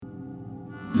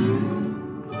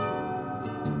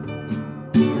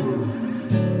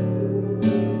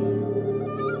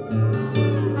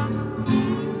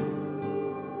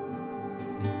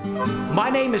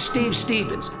name is Steve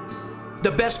Stevens,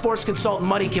 the best sports consultant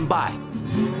money can buy.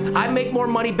 I make more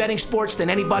money betting sports than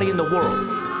anybody in the world.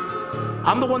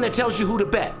 I'm the one that tells you who to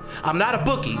bet. I'm not a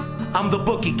bookie, I'm the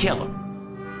bookie killer.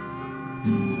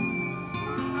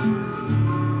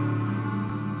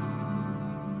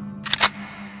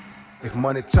 If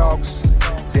money talks,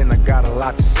 then I got a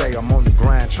lot to say. I'm on the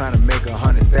grind trying to make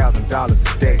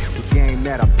 $100,000 a day. The game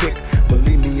that I pick,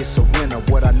 believe me, it's a winner.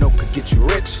 What I know could get you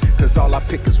rich, cause all I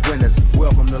pick is winners.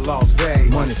 Welcome to Las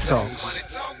Vegas. Money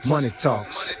talks, money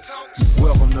talks.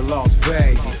 Welcome to Las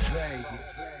Vegas.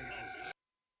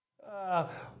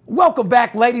 Welcome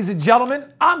back, ladies and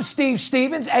gentlemen. I'm Steve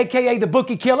Stevens, aka the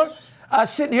Bookie Killer,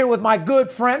 sitting here with my good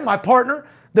friend, my partner,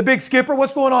 the Big Skipper.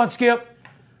 What's going on, Skip?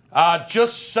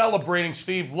 Just celebrating,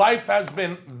 Steve. Life has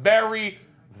been very,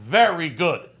 very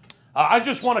good. I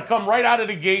just want to come right out of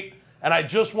the gate, and I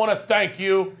just want to thank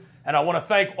you, and I want to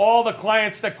thank all the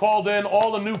clients that called in,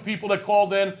 all the new people that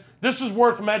called in. This is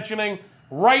worth mentioning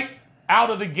right out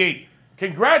of the gate.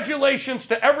 Congratulations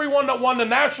to everyone that won the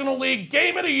National League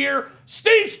Game of the Year.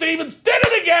 Steve Stevens did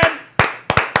it again.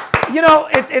 You know,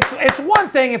 it's one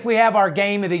thing if we have our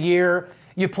Game of the Year,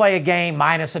 you play a game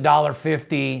minus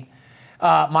 $1.50.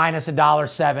 Minus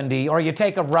 $1.70, or you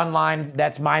take a run line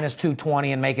that's minus $2.20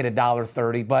 and make it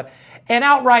 $1.30. But an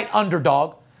outright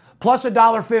underdog, plus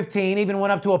 $1.15, even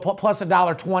went up to a plus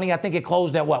 $1.20. I think it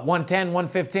closed at what, 110,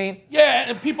 115?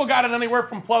 Yeah, and people got it anywhere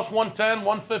from plus 110,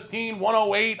 115,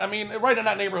 108. I mean, right in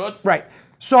that neighborhood. Right.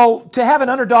 So to have an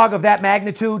underdog of that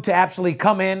magnitude to actually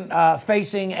come in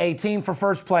facing a team for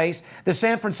first place, the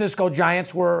San Francisco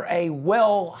Giants were a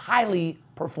highly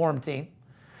performed team.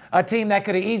 A team that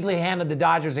could have easily handed the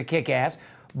Dodgers a kick-ass.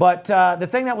 But the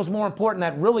thing that was more important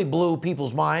that really blew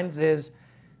people's minds is,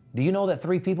 do you know that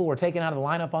 3 people were taken out of the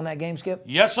lineup on that game, Skip?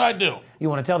 Yes, I do. You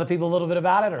want to tell the people a little bit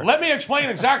about it? Or? Let me explain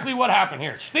exactly what happened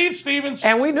here. Steve Stevens.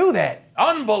 And we knew that.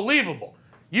 Unbelievable.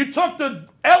 You took the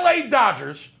L.A.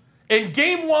 Dodgers in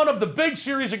Game 1 of the big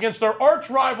series against their arch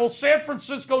rival, San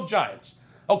Francisco Giants.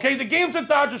 Okay, the game's at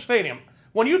Dodger Stadium.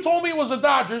 When you told me it was the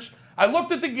Dodgers, I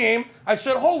looked at the game. I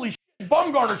said, holy shit.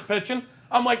 Bumgarner's pitching.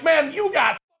 I'm like, man, you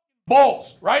got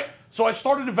balls, right? So I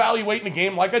started evaluating the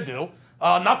game like I do.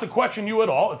 Not to question you at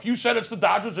all. If you said it's the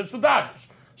Dodgers, it's the Dodgers.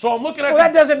 So I'm looking at. Well,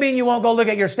 that doesn't mean you won't go look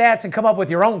at your stats and come up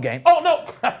with your own game. Oh,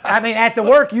 no. I mean, at the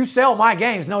work, you sell my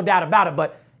games, no doubt about it.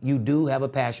 But you do have a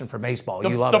passion for baseball.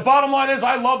 You love it. The bottom line is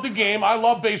I love the game. I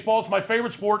love baseball. It's my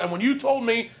favorite sport. And when you told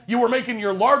me you were making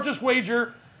your largest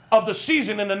wager of the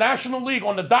season in the National League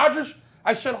on the Dodgers,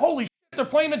 I said, holy shit. They're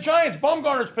playing the Giants.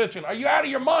 Bumgarner's pitching. Are you out of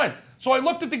your mind? So I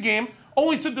looked at the game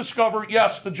only to discover,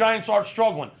 yes, the Giants are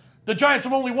struggling. The Giants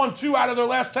have only won 2 out of their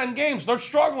last 10 games. They're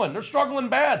struggling. They're struggling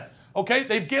bad. Okay?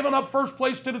 They've given up first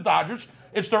place to the Dodgers.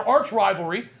 It's their arch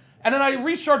rivalry. And then I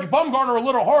researched Bumgarner a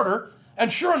little harder,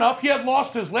 and sure enough, he had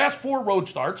lost his last 4 road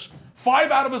starts, 5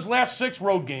 out of his last 6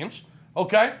 road games.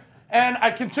 Okay? And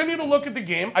I continue to look at the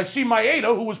game. I see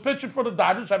Maeda, who was pitching for the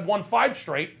Dodgers, had won 5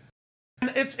 straight.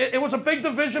 And it was a big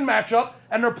division matchup,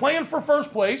 and they're playing for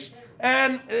first place,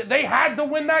 and they had to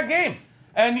win that game.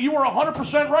 And you were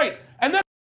 100% right. And then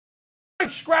I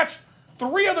scratched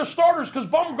 3 other starters because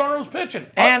Bumgarner was pitching.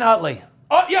 And Utley.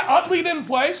 Yeah, Utley didn't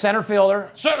play. Center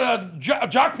fielder.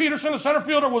 Jock Peterson, the center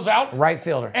fielder, was out. Right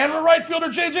fielder. And the right fielder,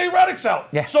 J.J. Redick's out.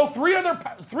 Yeah. So 3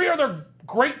 other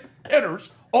great hitters,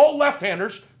 all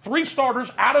left-handers, 3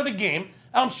 starters out of the game.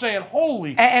 I'm saying,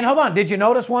 holy. And hold on, did you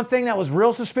notice one thing that was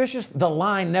real suspicious? The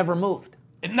line never moved.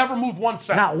 It never moved 1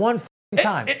 second. Not one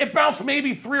time. It bounced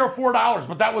maybe $3 or $4,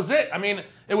 but that was it. I mean,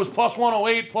 it was plus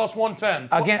 108, plus 110.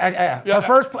 Again, for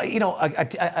first place,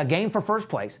 a game for first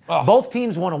place. Oh. Both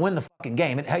teams want to win the fucking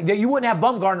game. You wouldn't have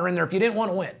Bumgarner in there if you didn't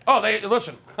want to win. Oh,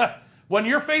 listen. When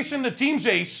you're facing the team's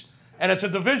ace and it's a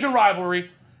division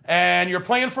rivalry, and you're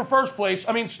playing for first place.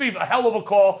 I mean, Steve, a hell of a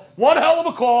call. One hell of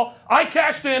a call. I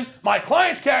cashed in. My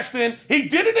clients cashed in. He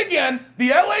did it again.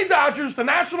 The L.A. Dodgers, the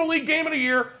National League Game of the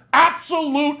Year,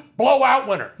 absolute blowout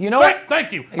winner. You know what?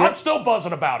 Thank you. I'm still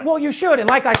buzzing about it. Well, you should. And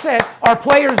like I said, our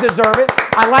players deserve it.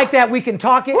 I like that we can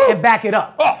talk it and back it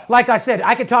up. Oh. Like I said,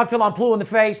 I can talk till I'm blue in the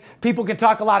face. People can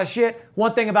talk a lot of shit.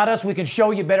 One thing about us, we can show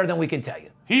you better than we can tell you.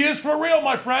 He is for real,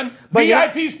 my friend. But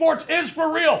VIP Sports is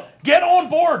for real. Get on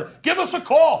board. Give us a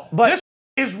call. This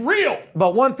is real.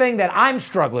 But one thing that I'm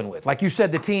struggling with, like you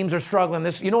said, the teams are struggling.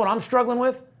 You know what I'm struggling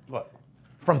with? What?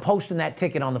 From posting that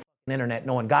ticket on the internet,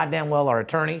 knowing goddamn well our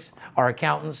attorneys, our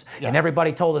accountants, and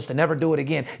everybody told us to never do it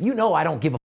again. You know I don't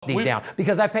give a deep down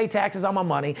because I pay taxes on my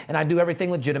money and I do everything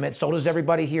legitimate. So does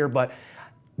everybody here. But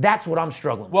that's what I'm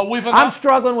struggling with. Well, I'm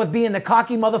struggling with being the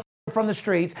cocky motherfucker from the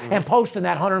streets and posting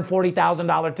that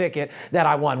 $140,000 ticket that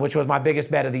I won, which was my biggest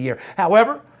bet of the year.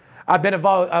 However, I've been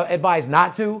advised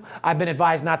not to. I've been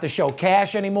advised not to show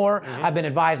cash anymore. I've been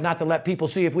advised not to let people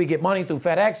see if we get money through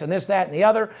FedEx and this, that, and the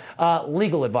other.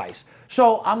 Legal advice.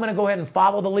 So I'm going to go ahead and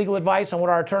follow the legal advice on what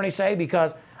our attorneys say,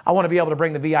 because I want to be able to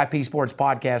bring the VIP Sports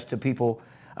Podcast to people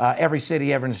every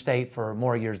city, every state for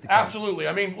more years to come. Absolutely.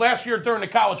 I mean, last year during the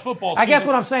college football season, I guess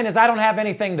what I'm saying is I don't have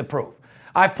anything to prove.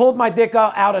 I've pulled my dick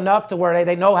out enough to where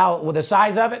they know how, with the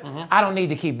size of it, I don't need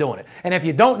to keep doing it. And if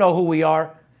you don't know who we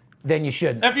are, then you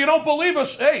shouldn't. if you don't believe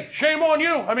us, hey, shame on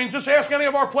you. I mean, just ask any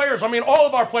of our players. I mean, all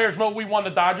of our players know we won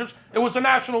the Dodgers. It was the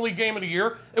National League Game of the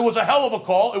Year. It was a hell of a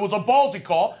call. It was a ballsy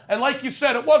call. And like you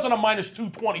said, it wasn't a minus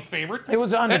 220 favorite. It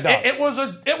was an underdog. It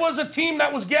was a team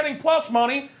that was getting plus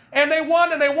money, and they won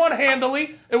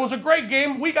handily. It was a great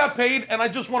game. We got paid, and I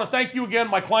just want to thank you again.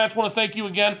 My clients want to thank you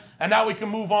again, and now we can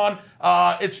move on.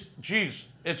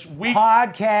 It's week...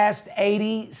 Podcast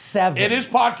 87. It is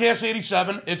Podcast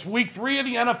 87. It's week 3 of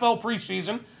the NFL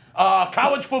preseason.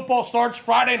 College football starts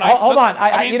Friday night. Hold on.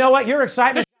 I mean, you know what? You're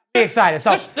excited. I'm excited.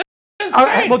 So, this is all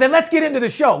right, insane. well, then let's get into the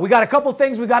show. We got a couple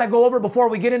things we got to go over before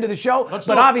we get into the show. Let's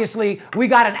but do it. obviously, we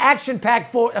got an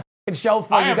action-packed show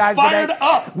for I you am guys fired today.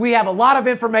 up. We have a lot of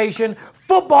information.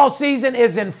 Football season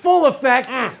is in full effect.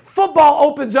 Football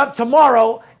opens up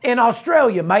tomorrow in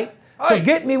Australia, mate. So Hey.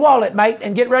 get me wallet, mate,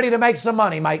 and get ready to make some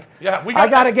money, mate. Yeah, I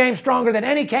got a game stronger than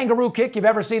any kangaroo kick you've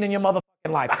ever seen in your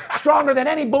motherfucking life. Stronger than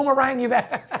any boomerang you've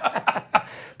ever.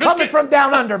 Coming from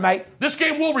down under, mate. This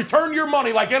game will return your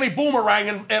money like any boomerang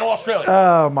in Australia.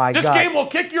 Oh, my God. This game will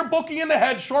kick your bookie in the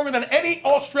head stronger than any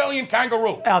Australian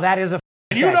kangaroo. Oh, that is a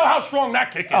And you know how strong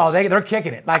that kick is. Oh, they're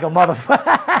kicking it like a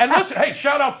motherfucker. And listen, hey,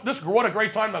 shout out. What a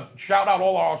great time to shout out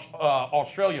all our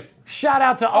Australia. Shout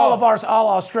out to all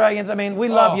Australians. I mean, we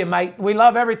love you, mate. We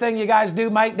love everything you guys do,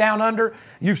 mate, down under.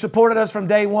 You've supported us from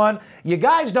day one. You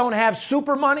guys don't have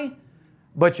super money,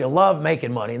 but you love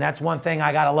making money. And that's one thing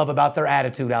I got to love about their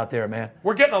attitude out there, man.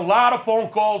 We're getting a lot of phone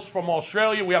calls from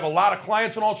Australia. We have a lot of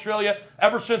clients in Australia.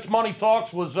 Ever since Money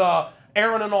Talks was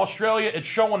airing in Australia, it's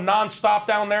showing nonstop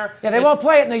down there. Yeah, they won't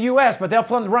play it in the U.S., but they'll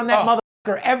run that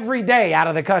motherfucker every day out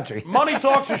of the country. Money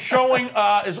Talks is showing,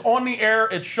 is on the air.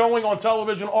 It's showing on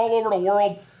television all over the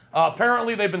world.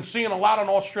 Apparently, they've been seeing a lot in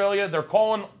Australia. They're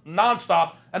calling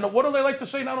nonstop. And what do they like to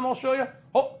say down in Australia?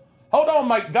 Oh, hold on,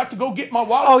 Mike. Got to go get my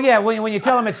wallet. Oh, yeah, when you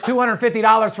tell them it's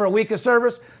 $250 for a week of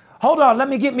service, hold on, let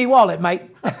me get me wallet, mate.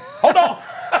 Hold on.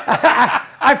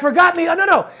 I forgot me. Oh,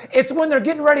 no. It's when they're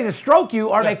getting ready to stroke you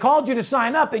or they called you to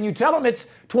sign up and you tell them it's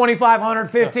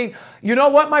 $2,500, $15. You know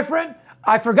what, my friend?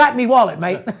 I forgot me wallet,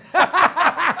 mate.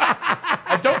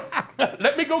 I don't.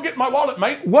 Let me go get my wallet,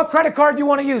 mate. What credit card do you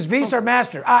want to use, Visa or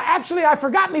Master? Actually, I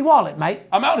forgot me wallet, mate.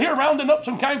 I'm out here rounding up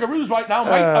some kangaroos right now,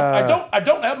 mate. I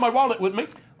don't have my wallet with me.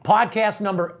 Podcast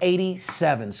number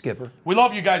 87, Skipper. We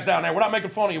love you guys down there. We're not making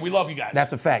fun of you. We love you guys.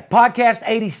 That's a fact. Podcast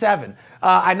 87.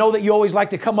 I know that you always like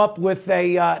to come up with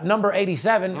a number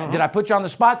 87. Did I put you on the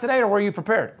spot today, or were you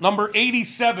prepared? Number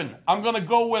 87. I'm going to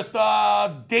go with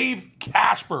Dave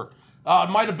Casper.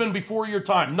 Might have been before your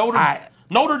time.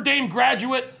 Notre Dame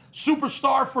graduate,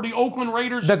 superstar for the Oakland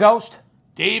Raiders. The Ghost?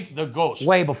 Dave the Ghost.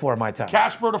 Way before my time.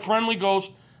 Casper the Friendly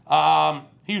Ghost.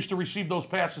 He used to receive those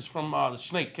passes from the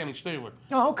Snake, Kenny Stabler,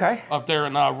 Oh, okay. up there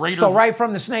in Raiders. So right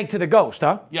from the Snake to the Ghost,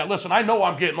 huh? Yeah, listen, I know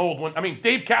I'm getting old.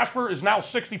 Dave Casper is now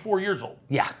 64 years old.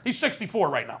 Yeah. He's 64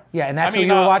 right now. Yeah, and that's who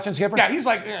you were watching, Skipper? Yeah, he's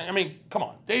like, come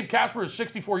on. Dave Casper is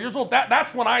 64 years old.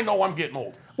 That's when I know I'm getting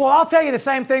old. Well, I'll tell you the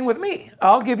same thing with me.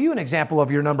 I'll give you an example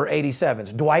of your number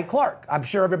 87s. Dwight Clark. I'm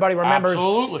sure everybody remembers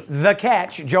Absolutely. the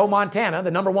catch, Joe Montana, the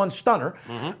number one stunner.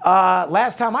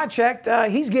 Last time I checked,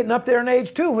 he's getting up there in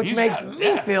age too, which makes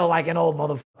me feel like an old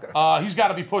motherfucker. He's got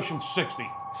to be pushing 60.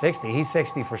 60. He's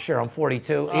 60 for sure. I'm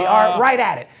 42. Right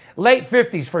at it. Late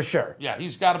 50s for sure. Yeah,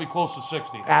 he's got to be close to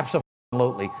 60.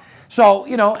 Absolutely. So,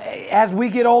 as we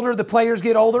get older, the players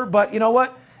get older, but you know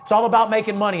what? It's all about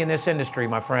making money in this industry,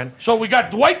 my friend. So we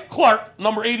got Dwight Clark,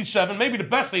 number 87, maybe the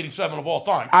best 87 of all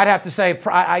time. I'd have to say,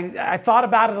 I thought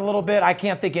about it a little bit. I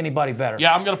can't think anybody better.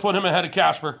 Yeah, I'm going to put him ahead of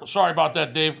Casper. Sorry about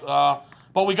that, Dave.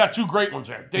 But we got two great ones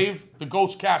there. Dave, the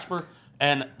Ghost Casper,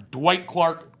 and Dwight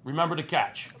Clark, remember the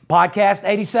catch. Podcast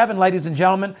 87, ladies and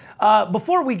gentlemen.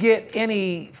 Before we get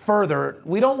any further,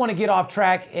 we don't want to get off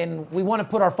track, and we want to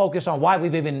put our focus on why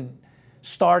we've even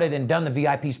started and done the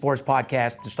VIP Sports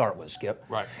Podcast to start with, Skip.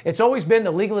 Right. It's always been the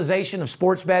legalization of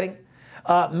sports betting,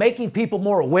 making people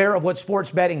more aware of what sports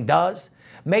betting does,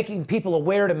 making people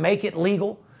aware to make it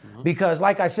legal. Because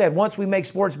like I said, once we make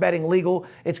sports betting legal,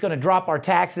 it's going to drop our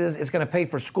taxes, it's going to pay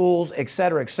for schools, et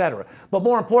cetera, et cetera. But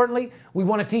more importantly, we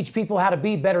want to teach people how to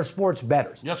be better sports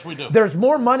bettors. Yes, we do. There's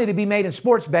more money to be made in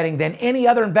sports betting than any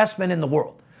other investment in the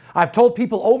world. I've told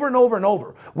people over and over and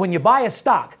over, when you buy a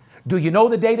stock, do you know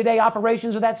the day-to-day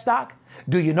operations of that stock?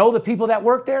 Do you know the people that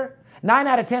work there? 9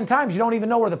 out of 10 times, you don't even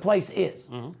know where the place is.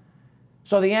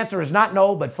 So the answer is not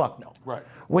no, but fuck no. Right.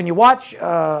 When you watch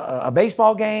a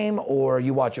baseball game or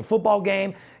you watch a football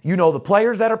game, you know the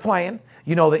players that are playing,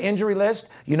 you know the injury list,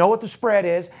 you know what the spread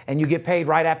is, and you get paid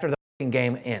right after the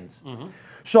game ends.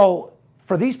 So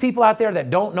for these people out there that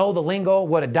don't know the lingo,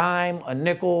 what a dime, a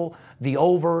nickel, the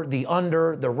over, the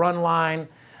under, the run line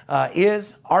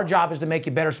is, our job is to make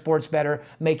you better sports better,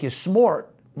 make you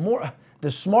the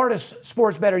smartest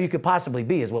sports better you could possibly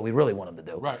be is what we really want them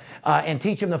to do. Right. And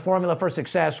teach them the formula for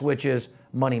success, which is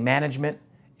money management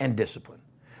and discipline.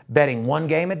 Betting one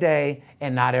game a day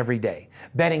and not every day.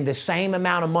 Betting the same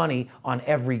amount of money on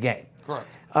every game. Correct.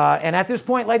 And at this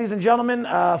point, ladies and gentlemen,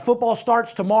 football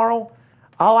starts tomorrow.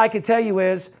 All I can tell you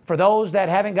is, for those that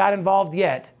haven't got involved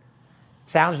yet,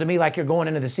 sounds to me like you're going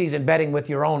into the season betting with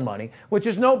your own money, which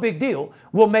is no big deal.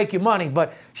 We'll make you money.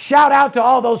 But shout out to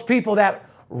all those people that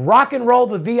rock and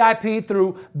rolled with VIP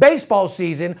through baseball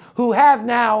season who have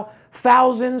now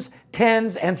thousands,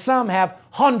 tens, and some have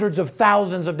hundreds of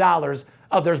thousands of dollars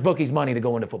of their bookies' money to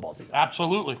go into football season.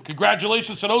 Absolutely.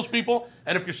 Congratulations to those people.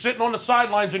 And if you're sitting on the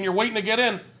sidelines and you're waiting to get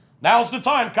in, now's the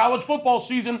time. College football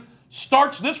season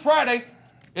starts this Friday.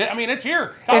 I mean, it's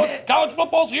here. College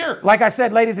football's here. Like I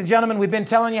said, ladies and gentlemen, we've been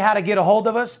telling you how to get a hold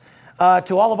of us.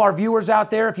 To all of our viewers out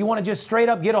there, if you want to just straight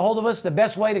up get a hold of us, the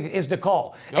best way is to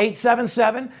call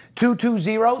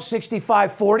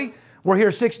 877-220-6540. We're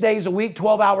here 6 days a week,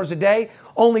 12 hours a day.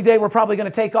 Only day we're probably going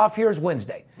to take off here is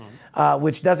Wednesday,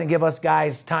 which doesn't give us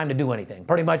guys time to do anything.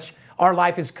 Pretty much our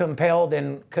life is compelled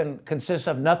and consists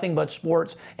of nothing but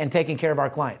sports and taking care of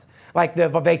our clients. Like the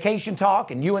vacation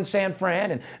talk and you in San Fran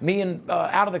and me in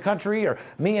out of the country, or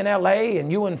me in LA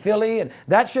and you in Philly, and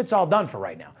that shit's all done for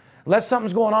right now. Unless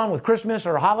something's going on with Christmas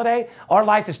or a holiday, our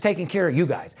life is taking care of you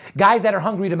guys. Guys that are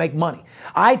hungry to make money.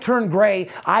 I turn gray,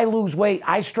 I lose weight,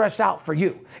 I stress out for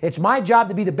you. It's my job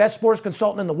to be the best sports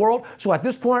consultant in the world, so at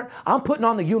this point, I'm putting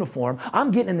on the uniform,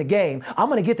 I'm getting in the game, I'm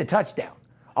going to get the touchdown.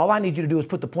 All I need you to do is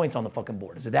put the points on the fucking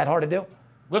board. Is it that hard to do?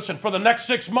 Listen, for the next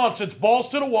 6 months, it's balls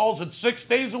to the walls. It's 6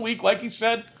 days a week. Like he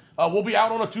said, we'll be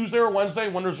out on a Tuesday or Wednesday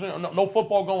when there's no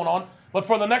football going on. But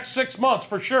for the next 6 months,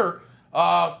 for sure,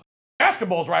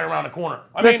 basketball's right around the corner.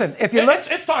 Listen, if you look,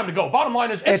 it's time to go. Bottom line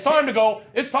is, it's time to go.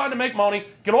 It's time to make money.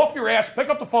 Get off your ass. Pick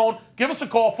up the phone. Give us a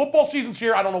call. Football season's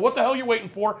here. I don't know what the hell you're waiting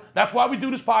for. That's why we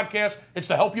do this podcast. It's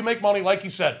to help you make money, like you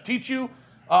said. Teach you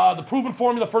the proven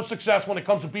formula for success when it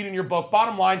comes to beating your book.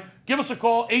 Bottom line, give us a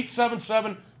call,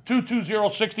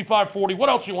 877-220-6540. What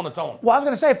else you want to tell them? Well, I was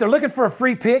going to say, if they're looking for a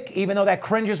free pick, even though that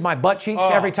cringes my butt cheeks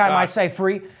every time I say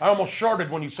free. I almost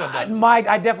sharted when you said that.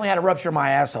 I definitely had to rupture my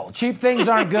asshole. Cheap things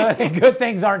aren't good, and good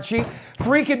things aren't cheap.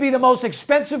 Free could be the most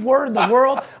expensive word in the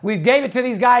world. We've gave it to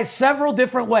these guys several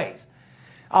different ways.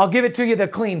 I'll give it to you the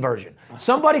clean version.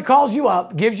 Somebody calls you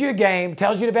up, gives you a game,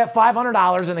 tells you to bet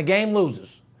 $500, and the game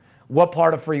loses. What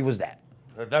part of free was that?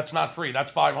 That's not free.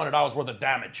 That's $500 worth of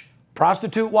damage.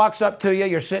 Prostitute walks up to you.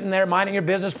 You're sitting there minding your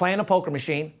business, playing a poker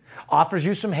machine, offers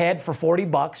you some head for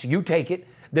 $40. You take it.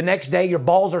 The next day, your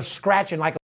balls are scratching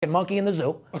like a fucking monkey in the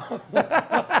zoo.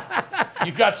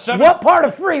 You got What part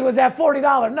of free was that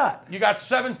 $40 nut? You got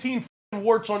 17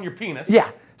 warts on your penis.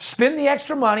 Yeah. Spend the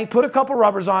extra money, put a couple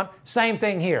rubbers on. Same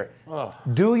thing here.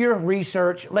 Do your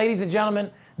research. Ladies and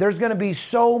gentlemen, there's going to be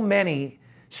so many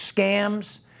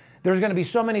scams. There's going to be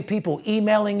so many people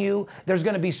emailing you. There's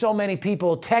going to be so many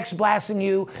people text blasting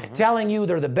you, telling you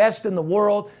they're the best in the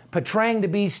world, portraying to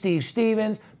be Steve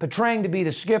Stevens, portraying to be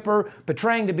the skipper,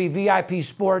 portraying to be VIP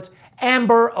Sports.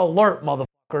 Amber alert,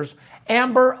 motherfuckers.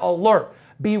 Amber alert.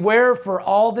 Beware for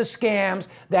all the scams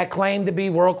that claim to be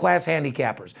world-class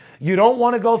handicappers. You don't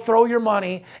want to go throw your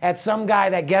money at some guy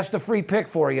that guessed a free pick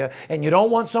for you, and you don't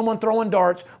want someone throwing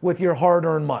darts with your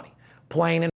hard-earned money.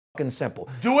 Plain and simple.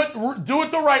 Do it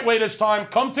the right way this time.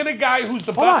 Come to the guy who's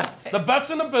the best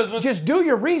in the business. Just do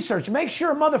your research. Make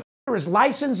sure a motherfucker is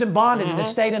licensed and bonded in the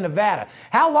state of Nevada.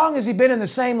 How long has he been in the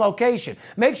same location?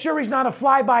 Make sure he's not a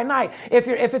fly-by-night. If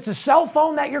it's a cell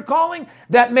phone that you're calling,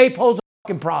 that may pose a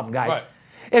fucking problem, guys. Right.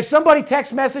 If somebody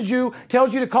text messages you,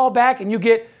 tells you to call back, and you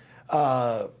get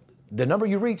the number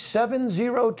you reach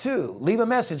 702, leave a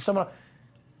message.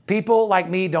 People like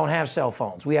me don't have cell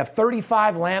phones. We have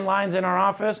 35 landlines in our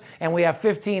office, and we have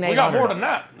 15 800. We got more than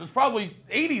that. There's probably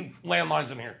 80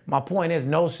 landlines in here. My point is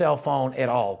no cell phone at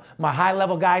all. My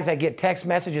high-level guys that get text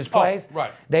messages plays,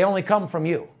 they only come from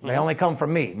you. They only come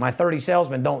from me. My 30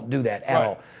 salesmen don't do that at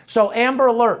all. So Amber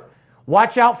alert.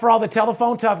 Watch out for all the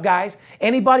telephone tough guys.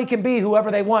 Anybody can be whoever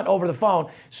they want over the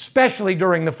phone, especially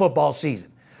during the football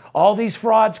season. All these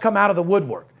frauds come out of the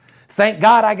woodwork. Thank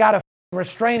God I got a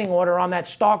restraining order on that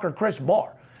stalker, Chris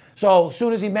Barr. So as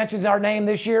soon as he mentions our name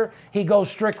this year, he goes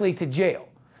strictly to jail.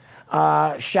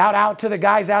 Shout out to the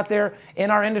guys out there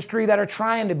in our industry that are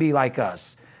trying to be like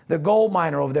us. The gold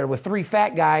miner over there with 3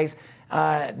 fat guys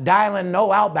dialing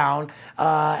no outbound,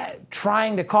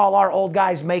 trying to call our old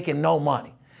guys making no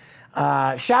money.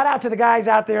 Shout out to the guys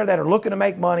out there that are looking to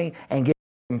make money and get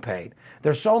paid.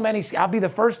 There's so many. I'll be the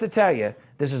first to tell you,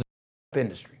 this is a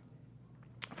industry.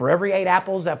 For every 8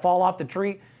 apples that fall off the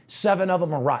tree, 7 of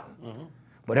them are rotten. Mm-hmm.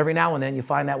 But every now and then you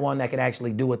find that one that can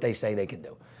actually do what they say they can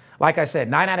do. Like I said,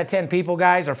 9 out of 10 people,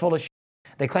 guys, are full of shit.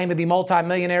 They claim to be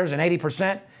multimillionaires, and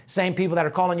 80%, same people that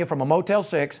are calling you from a Motel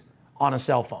 6 on a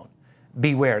cell phone.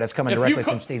 Beware, that's coming directly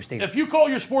from Steve Stevens. If you call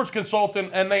your sports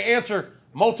consultant and they answer,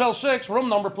 Motel 6, room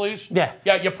number, please. Yeah.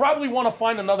 Yeah, you probably want to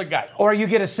find another guy. Or you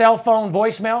get a cell phone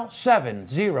voicemail,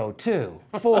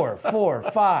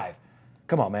 702-445.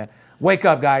 Come on, man. Wake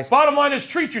up, guys. Bottom line is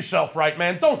treat yourself right,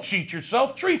 man. Don't cheat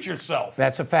yourself. Treat yourself.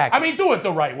 That's a fact. I mean, do it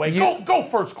the right way. Go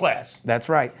first class. That's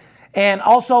right. And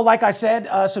also, like I said,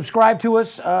 subscribe to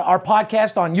us, our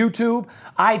podcast on YouTube,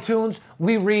 iTunes.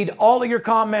 We read all of your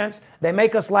comments. They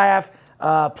make us laugh.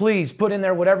 Please put in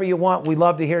there whatever you want. We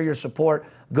love to hear your support,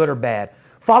 good or bad.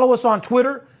 Follow us on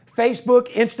Twitter, Facebook,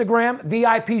 Instagram,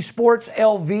 VIP Sports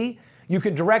LV. You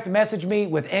can direct message me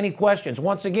with any questions.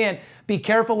 Once again, be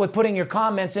careful with putting your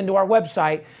comments into our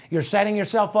website. You're setting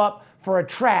yourself up for a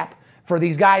trap for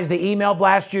these guys to email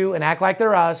blast you and act like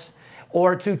they're us,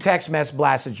 or to text mess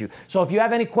blasted you. So if you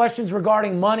have any questions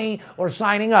regarding money or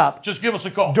signing up, just give us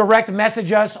a call. Direct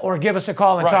message us or give us a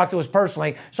call and talk to us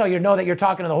personally, so you know that you're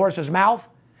talking to the horse's mouth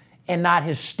and not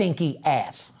his stinky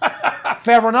ass.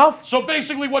 Fair enough? So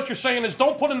basically what you're saying is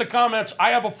don't put in the comments,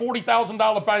 I have a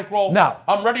 $40,000 bankroll. No.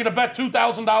 I'm ready to bet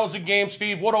 $2,000 a game,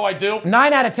 Steve. What do I do?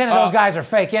 9 out of 10 of those guys are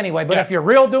fake anyway, but if you're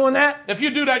real doing that. If you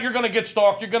do that, you're going to get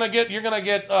stalked. You're going to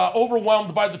get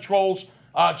overwhelmed by the trolls.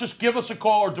 Just give us a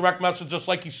call or direct message us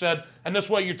like you said, and this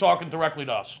way you're talking directly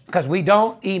to us. Because we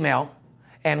don't email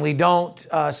and we don't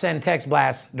send text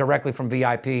blasts directly from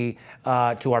VIP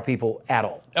to our people at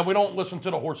all. And we don't listen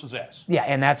to the horse's ass. Yeah,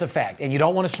 and that's a fact. And you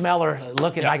don't want to smell her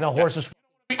looking like a horse's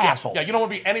asshole. Yeah, you don't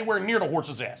want to be anywhere near the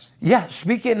horse's ass. Yeah,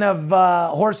 speaking of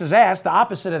horse's ass, the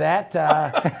opposite of that,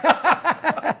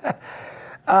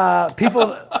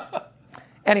 people...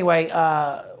 Anyway,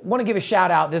 want to give a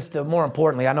shout out, more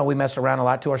importantly, I know we mess around a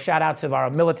lot, to our shout out to our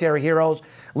military heroes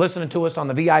listening to us on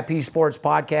the VIP Sports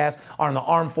Podcast, on the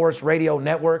Armed Force Radio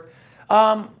Network.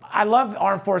 I love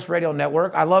Armed Force Radio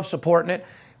Network. I love supporting it.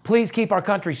 Please keep our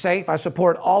country safe. I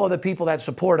support all of the people that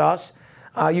support us.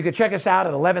 You can check us out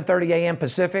at 11:30 a.m.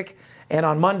 Pacific, and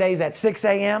on Mondays at 6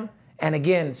 a.m., and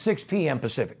again, 6 p.m.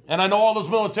 Pacific. And I know all those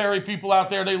military people out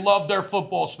there, they love their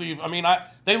football, Steve. I mean,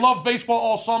 they love baseball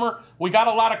all summer. We got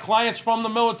a lot of clients from the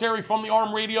military, from the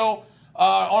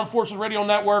Armed Forces Radio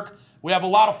Network. We have a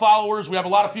lot of followers. We have a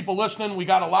lot of people listening. We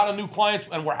got a lot of new clients,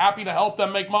 and we're happy to help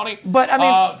them make money. But, I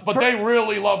mean... they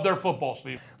really love their football,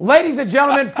 Steve. Ladies and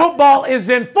gentlemen, football is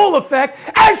in full effect.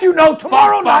 As you know,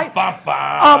 tomorrow night,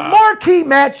 a marquee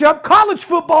matchup. College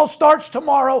football starts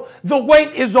tomorrow. The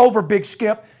wait is over, Big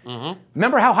Skip. Mm-hmm.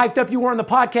 Remember how hyped up you were on the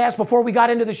podcast before we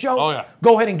got into the show? Oh, yeah.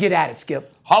 Go ahead and get at it,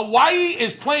 Skip. Hawaii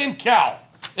is playing Cal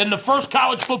in the first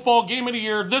college football game of the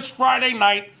year this Friday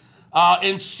night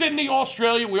in Sydney,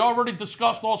 Australia. We already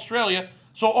discussed Australia.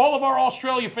 So all of our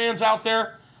Australia fans out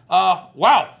there,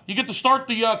 wow, you get to start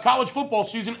the college football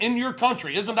season in your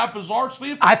country. Isn't that bizarre,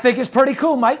 Steve? I think it's pretty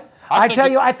cool, Mike.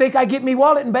 I think I get me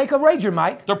wallet and bake a rager,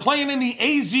 Mike. They're playing in the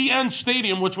AZN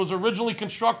Stadium, which was originally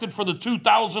constructed for the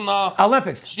 2000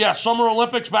 Olympics. Yeah, Summer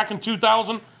Olympics back in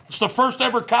 2000. It's the first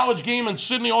ever college game in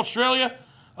Sydney, Australia.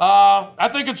 I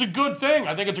think it's a good thing.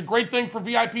 I think it's a great thing for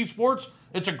VIP Sports.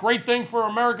 It's a great thing for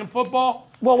American football.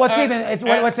 Well, what's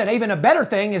an even a better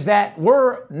thing is that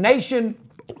we're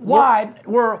nationwide,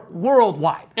 we're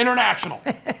worldwide. International.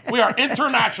 We are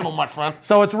international, my friend.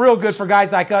 So it's real good for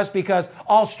guys like us because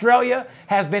Australia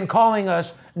has been calling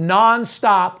us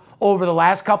nonstop over the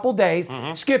last couple days.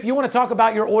 Mm-hmm. Skip, you want to talk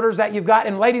about your orders that you've got?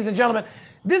 And ladies and gentlemen,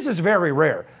 this is very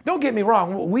rare. Don't get me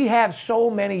wrong. We have so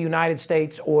many United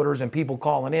States orders and people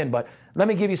calling in, but let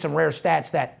me give you some rare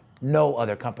stats that no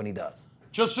other company does.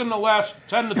 Just in the last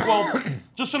 10 to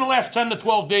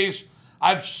 12 days,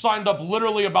 I've signed up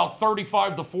literally about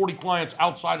 35 to 40 clients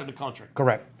outside of the country.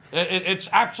 Correct. It's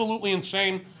absolutely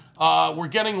insane. We're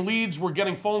getting leads. We're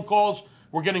getting phone calls.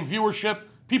 We're getting viewership.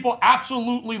 People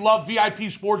absolutely love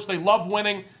VIP Sports. They love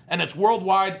winning, and it's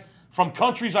worldwide from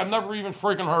countries I've never even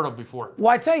freaking heard of before.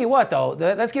 Well, I tell you what, though,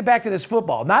 let's get back to this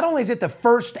football. Not only is it the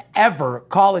first ever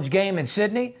college game in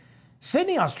Sydney,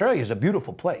 Sydney, Australia is a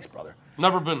beautiful place, brother.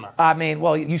 Never been there. I mean,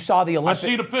 well, you saw the I Olympics.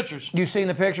 see the pictures. You've seen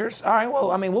the pictures? All right,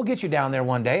 well, I mean, we'll get you down there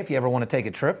one day if you ever want to take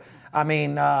a trip. I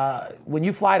mean, when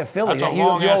you fly to Philly, That's a you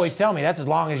long-ass- always tell me that's as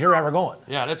long as you're ever going.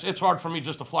 Yeah, it's hard for me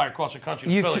just to fly across the country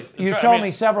to You Philly. told me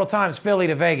several times Philly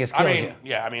to Vegas kills you.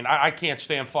 Yeah, I mean, I can't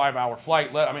stand 5-hour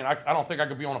flight. I don't think I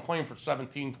could be on a plane for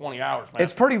 17, 20 hours, man.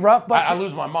 It's pretty rough, but I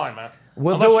lose my mind, man.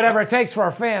 we'll Unless do whatever it takes for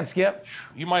our fans, Skip.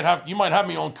 You might have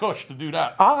me on Kush to do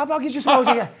that. I'll get you some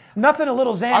OG. Nothing a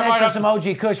little might Xanax or have some to-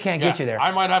 OG Kush can't get you there.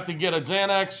 I might have to get a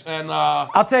Xanax and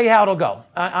I'll tell you how it'll go.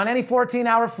 On any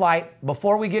 14-hour flight,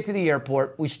 before we get to the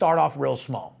airport, we start off real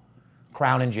small.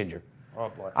 Crown and Ginger. oh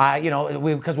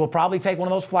boy. Because we'll probably take one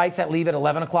of those flights that leave at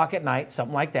 11 o'clock at night,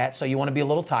 something like that. So you want to be a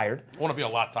little tired. I want to be a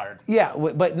lot tired. Yeah,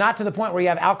 but not to the point where you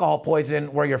have alcohol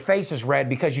poisoning where your face is red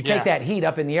because you take Yeah. that heat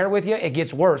up in the air with you. It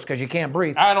gets worse because you can't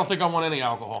breathe. I don't think I want any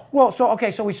alcohol. Well, so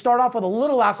we start off with a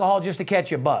little alcohol just to catch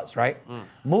your buzz, right?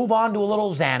 Move on to a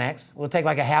little Xanax. We'll take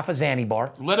like a half a Xanny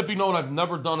bar. Let it be known I've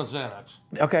never done a Xanax.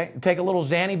 Okay, take a little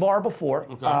Xanny bar before.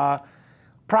 Okay.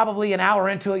 Probably an hour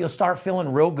into it, you'll start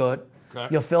feeling real good. Okay.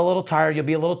 You'll feel a little tired. You'll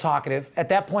be a little talkative. At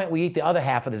that point, we eat the other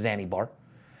half of the Xanny bar.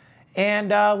 And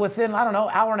within, I don't know,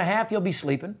 hour and a half, you'll be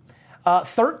sleeping.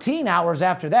 13 hours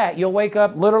after that, you'll wake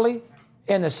up literally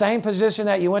in the same position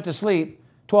that you went to sleep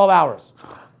 12 hours.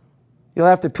 You'll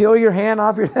have to peel your hand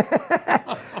off your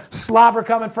slobber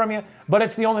coming from you, but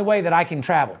it's the only way that I can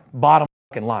travel. Bottom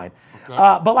fucking line. Okay.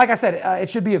 But like I said, it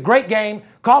should be a great game.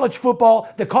 College football,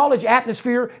 the college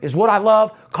atmosphere is what I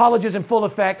love. College is in full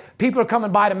effect. People are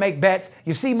coming by to make bets.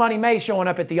 You see Money May showing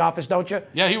up at the office, don't you?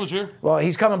 Yeah, he was here. Well,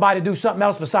 he's coming by to do something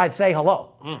else besides say hello.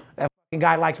 That fucking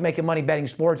guy likes making money betting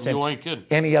sports. You And ain't kidding.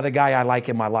 any other guy I like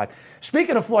in my life.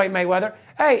 Speaking of Floyd Mayweather,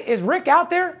 hey, is Rick out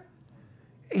there?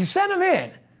 You sent him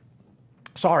in.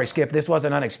 Sorry, Skip, this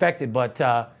wasn't unexpected, but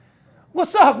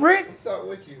what's up, Rick? What's up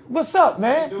with you? What's up,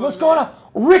 man? doing, What's going on?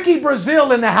 Ricky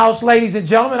Brazil in the house, ladies and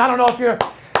gentlemen. I don't know if you're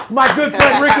my good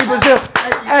friend Ricky Brazil.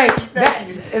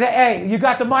 Hey, you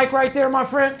got the mic right there, my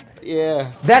friend? Yeah.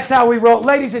 That's how we roll.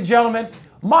 Ladies and gentlemen,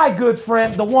 my good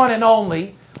friend, the one and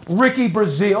only Ricky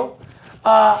Brazil,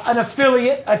 an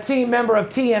affiliate, a team member of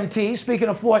TMT. Speaking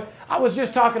of Floyd, I was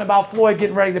just talking about Floyd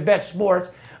getting ready to bet sports.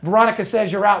 Veronica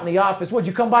says you're out in the office. Would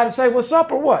you come by to say what's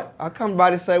up or what? I come by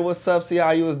to say what's up, see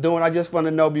how you was doing. I just want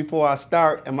to know before I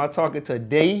start, am I talking to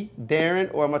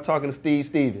Darren, or am I talking to Steve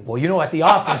Stevens? Well, you know, at the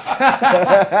office.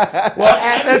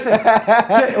 Well,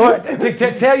 listen,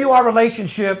 to tell you our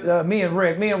relationship, me and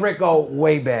Rick go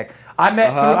way back. I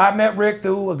met Rick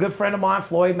through a good friend of mine,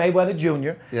 Floyd Mayweather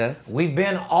Jr. Yes. We've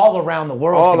been all around the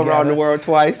world All together. around the world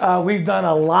twice. We've done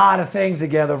a lot of things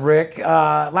together, Rick.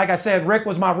 Like I said, Rick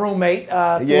was my roommate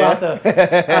throughout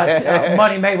the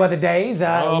Money Mayweather days.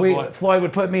 Boy. Floyd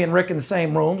would put me and Rick in the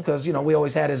same room because, you know, we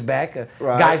always had his back.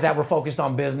 Right. Guys that were focused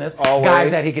on business, Always.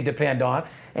 guys that he could depend on.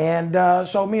 And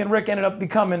so me and Rick ended up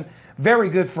becoming very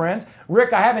good friends.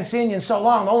 Rick, I haven't seen you in so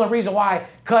long. The only reason why I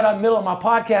cut up in the middle of my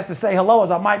podcast to say hello is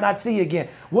I might not see you again.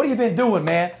 What have you been doing,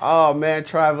 man? Oh, man,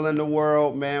 traveling the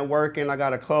world, man, working. I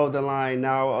got a clothing line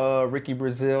now, Ricky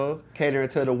Brazil, catering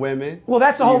to the women. Well,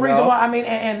 that's the whole You reason know? why. I mean,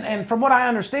 and from what I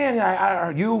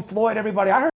understand, you, Floyd,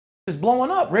 everybody, I heard is blowing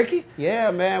up, Ricky.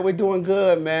 Yeah, man, we're doing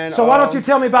good, man. So why don't you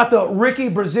tell me about the Ricky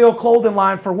Brazil clothing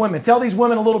line for women? Tell these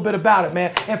women a little bit about it,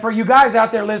 man. And for you guys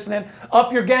out there listening,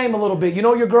 up your game a little bit. You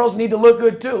know your girls need to look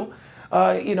good too.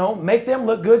 You know, make them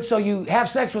look good so you have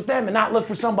sex with them and not look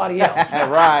for somebody else.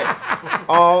 Right.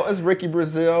 Oh, it's Ricky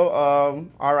Brazil,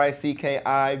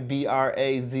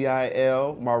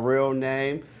 RICKIBRAZIL, my real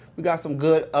name. We got some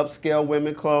good upscale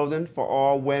women clothing for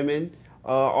all women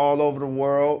all over the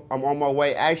world. I'm on my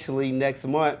way. Actually, next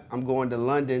month, I'm going to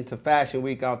London to Fashion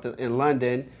Week in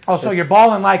London. Oh, so you're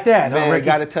balling like that, huh, Man, Ricky?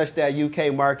 got to touch that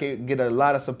UK market, get a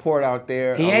lot of support out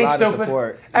there. He a ain't lot stupid. Of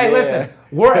support. Hey, Yeah. listen,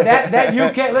 that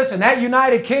UK, listen, that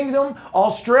United Kingdom,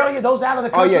 Australia, those out of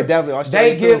the Oh, country. yeah, definitely.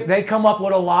 Australia, too. They come up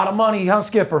with a lot of money, huh,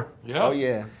 Skipper? Yeah. Oh,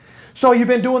 yeah. So you've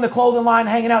been doing the clothing line,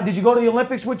 hanging out. Did you go to the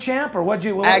Olympics with Champ, or what'd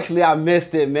you? Actually, I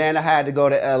missed it, man. I had to go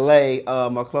to LA.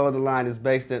 My clothing line is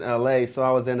based in LA, so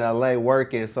I was in LA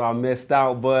working, so I missed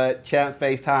out. But Champ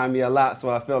FaceTimed me a lot, so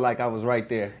I felt like I was right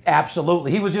there.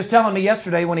 Absolutely. He was just telling me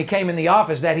yesterday when he came in the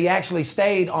office that he actually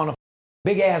stayed on a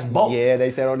big ass boat. Yeah, they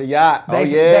said on the yacht.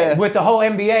 With the whole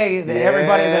NBA,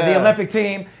 everybody, the Olympic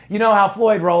team. You know how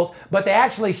Floyd rolls, but they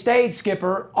actually stayed,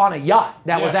 Skipper, on a yacht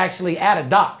that was Yeah. actually at a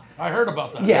dock. I heard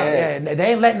about that. Yeah,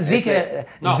 they ain't letting Zika.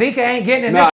 No. Zika ain't getting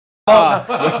in Nah.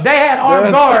 this. They had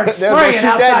armed guards They was gonna spraying shoot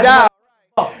outside. that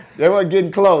down. They weren't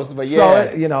getting close, but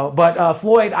yeah. So, you know, but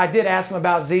Floyd, I did ask him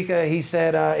about Zika. He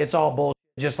said it's all bullshit.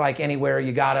 Just like anywhere,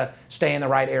 you got to stay in the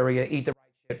right area, eat the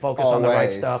right focus on the right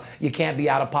Always. stuff. You can't be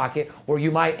out of pocket, or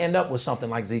you might end up with something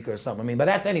like Zika or something. I mean, but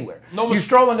that's anywhere. No you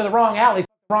stroll into the wrong alley,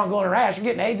 wrong going rash, you're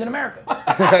getting AIDS in America.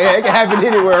 It can happen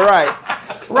anywhere, right?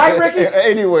 Right, Ricky?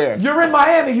 Anywhere. You're in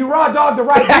Miami, you raw dog the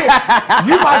right bitch.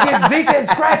 You might get Zika and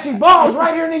scratchy balls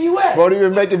right here in the U.S. Won't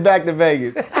even make it back to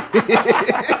Vegas.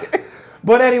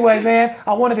 But anyway, man,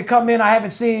 I wanted to come in. I haven't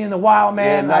seen you in a while,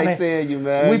 man. Yeah, nice seeing you,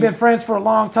 man. We've been friends for a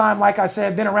long time. Like I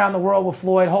said, been around the world with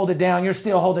Floyd. Hold it down. You're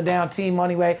still holding down Team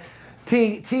Moneyway.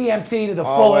 TMT to the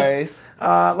Always. fullest.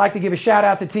 I'd like to give a shout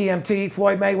out to TMT,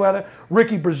 Floyd Mayweather,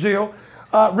 Ricky Brazil.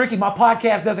 Ricky, my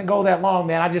podcast doesn't go that long,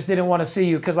 man. I just didn't want to see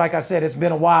you because, like I said, it's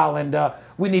been a while and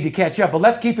we need to catch up. But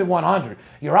let's keep it 100.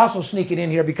 You're also sneaking in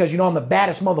here because you know I'm the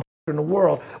baddest motherfucker in the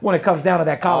world when it comes down to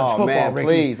that college football, man, Ricky.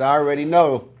 please. I already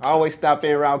know. I always stop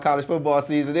in around college football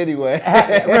season anyway.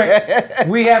 Rick,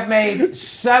 we have made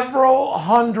several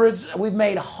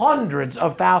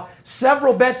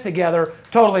bets together,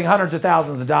 totaling hundreds of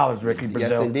thousands of dollars, Ricky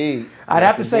Brazil. Yes, indeed. I'd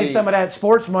have to say some of that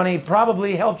sports money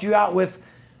probably helped you out with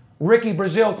Ricky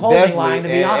Brazil clothing line, to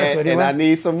be honest with you. And I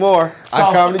need some more. So-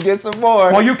 I come to get some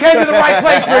more. Well, you came to the right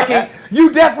place, Ricky.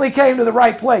 You definitely came to the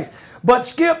right place. But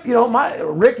Skip, you know,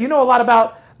 Rick, you know a lot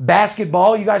about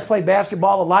basketball. You guys play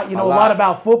basketball a lot. You know a lot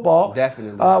about football.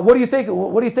 Definitely. What do you think?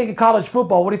 What do you think of college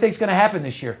football? What do you think is going to happen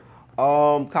this year?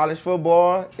 College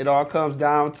football, it all comes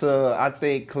down to, I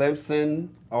think, Clemson,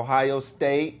 Ohio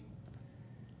State,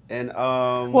 and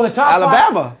Well, the top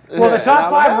Alabama. Five, well, the top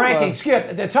five Alabama. rankings,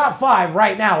 Skip. The top five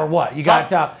right now are what? You got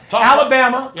Top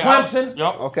Alabama, Yeah. Clemson.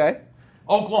 Yep. Okay.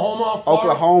 Oklahoma, Florida.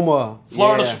 Oklahoma.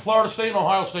 Florida, Yeah. Florida State and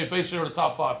Ohio State basically are the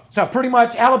top five. So pretty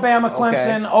much Alabama,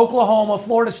 Clemson, Oklahoma,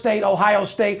 Florida State, Ohio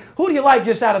State. Who do you like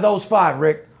just out of those five,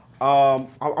 Rick? I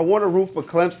want to root for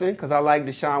Clemson because I like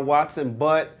Deshaun Watson,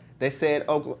 but they said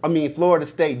Florida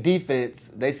State defense.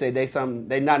 They said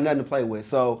they not nothing to play with.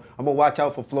 So I'm gonna watch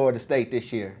out for Florida State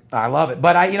this year. I love it.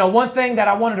 But one thing that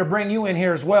I wanted to bring you in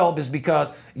here as well is because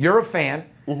you're a fan.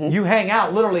 Mm-hmm. You hang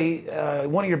out literally.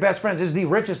 One of your best friends is the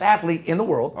richest athlete in the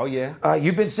world. Oh, yeah.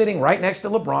 You've been sitting right next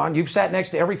to LeBron. You've sat next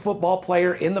to every football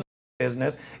player in the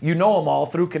business. You know them all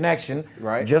through connection,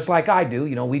 Right. Just like I do.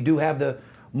 You know, we do have the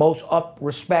most up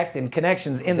respect and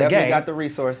connections in the Definitely game. got the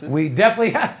resources. We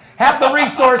definitely have the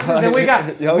resources, and we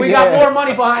got Oh, we yeah. got more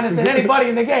money behind us than anybody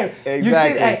in the game.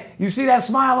 Exactly. You see that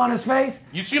smile on his face?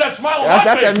 You see that smile on That's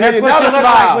my that face? That's what $1 you million look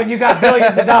like smile. when you got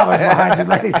billions of dollars behind you,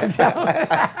 ladies and gentlemen.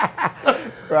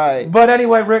 Right. But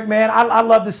anyway, Rick, man, I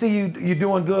love to see you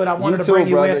doing good. I wanted You to too, bring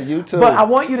you brother. in. You too. But I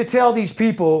want you to tell these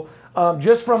people,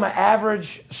 just from an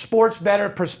average sports bettor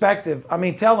perspective,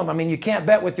 tell them, you can't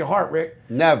bet with your heart, Rick.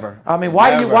 Never. Why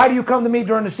Never. do you come to me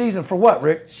during the season? For what,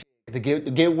 Rick? To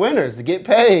get winners, to get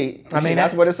paid.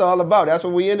 That's what it's all about. That's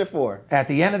what we in it for. At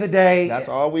the end of the day, That's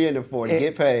all we in it for, to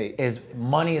get paid.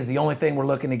 Money is the only thing we're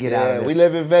looking to get out of Yeah, this. we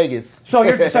live in Vegas. So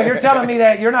you're telling me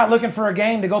that you're not looking for a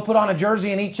game to go put on a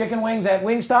jersey and eat chicken wings at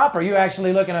Wingstop? Or are you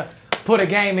actually looking to put a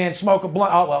game in, smoke a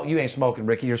blunt? Oh, well, you ain't smoking,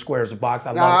 Ricky. You're square as a box.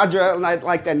 I No, love I it. dress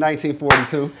like that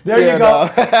 1942. There you go.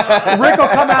 No. Rick will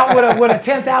come out with a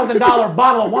 $10,000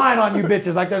 bottle of wine on you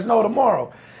bitches like there's no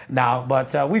tomorrow. No,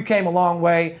 but we've came a long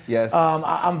way. Yes.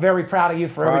 I'm very proud of you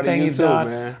for Proud of everything you you've too, done.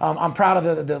 man. I'm proud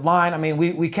of the line.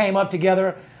 We came up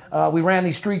together. We ran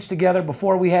these streets together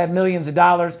before we had millions of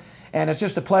dollars, and it's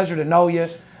just a pleasure to know you.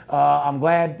 I'm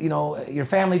glad, your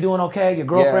family doing okay, your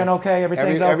girlfriend Yes. okay,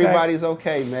 everything's okay. Everybody's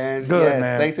okay, man. Good, yes,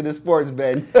 man. Thanks to the sports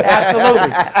betting. Absolutely.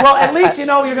 Well, at least you're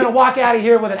going to walk out of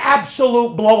here with an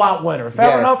absolute blowout winner. Fair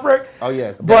Yes. enough, Rick? Oh,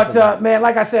 yes, But, definitely. man,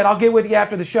 like I said, I'll get with you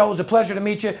after the show. It was a pleasure to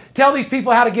meet you. Tell these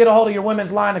people how to get a hold of your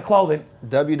women's line of clothing.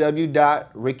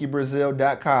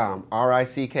 www.rickybrazil.com.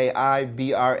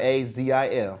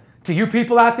 RICKIBRAZIL. To you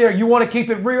people out there, you want to keep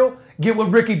it real, get with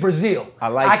Ricky Brazil. I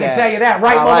like I can that. tell you that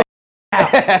right I like now.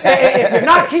 If you're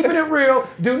not keeping it real,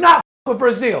 do not f with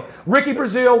Brazil. Ricky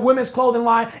Brazil, women's clothing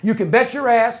line. You can bet your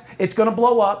ass it's going to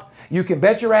blow up. You can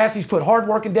bet your ass he's put hard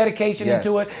work and dedication Yes.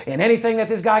 into it. And anything that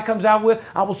this guy comes out with,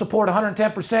 I will support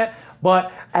 110%.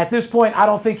 But at this point, I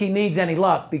don't think he needs any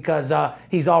luck because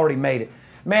he's already made it.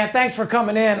 Man, thanks for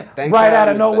coming in Thanks right for out of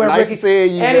having me. nowhere, Nice Ricky.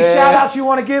 seeing you, Any man. shout outs you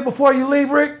want to give before you leave,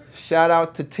 Rick? Shout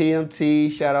out to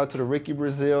TMT. Shout out to the Ricky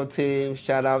Brazil team.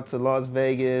 Shout out to Las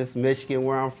Vegas, Michigan,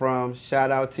 where I'm from. Shout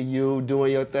out to you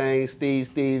doing your thing, Steve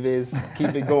Stevens.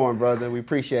 Keep it going, brother. We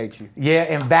appreciate you. Yeah,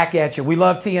 and back at you. We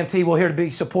love TMT. We're here to be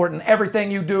supporting everything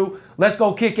you do. Let's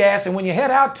go kick ass. And when you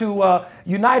head out to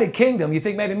United Kingdom, you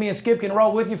think maybe me and Skip can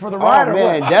roll with you for the ride Oh, or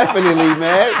man, what? definitely,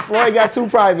 man. Floyd got 2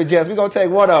 private jets. We're going to take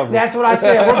one of them. That's what I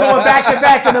said. We're going back to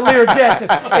back in the Lear Jets.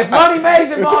 If Money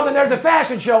May's involved and there's a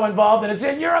fashion show involved and it's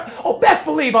in Europe, best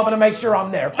believe I'm going to make sure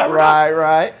I'm there.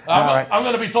 Right. I'm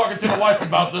going to be talking to the wife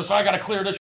about this. I got to clear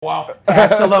this. Wow.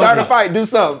 Absolutely. Start a fight. Do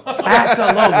something.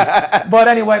 Absolutely. But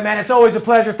anyway, man, it's always a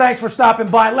pleasure. Thanks for stopping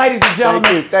by. Ladies and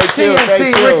gentlemen, Thank you.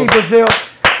 TNT, Ricky Brazil.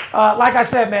 Like I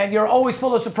said, man, you're always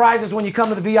full of surprises when you come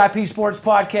to the VIP Sports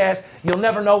Podcast. You'll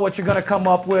never know what you're going to come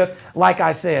up with. Like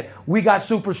I said, we got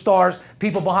superstars,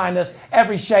 people behind us,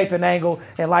 every shape and angle.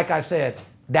 And like I said,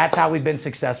 that's how we've been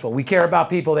successful. We care about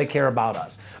people, they care about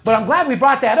us. But I'm glad we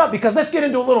brought that up because let's get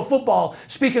into a little football,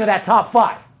 speaking of that top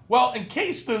 5. Well, in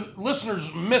case the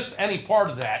listeners missed any part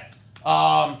of that,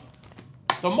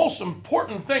 the most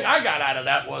important thing I got out of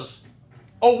that was,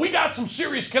 we got some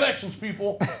serious connections,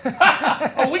 people.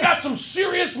 We got some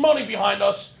serious money behind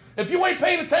us. If you ain't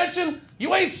paying attention,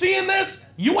 you ain't seeing this,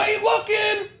 you ain't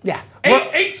looking. Yeah.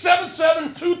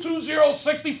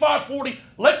 877-220-6540.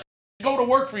 Let go to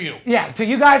work for you. Yeah, to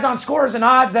you guys on Scores and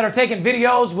Odds that are taking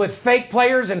videos with fake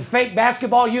players in fake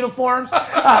basketball uniforms,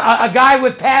 a guy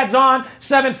with pads on,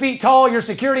 7 feet tall, your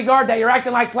security guard that you're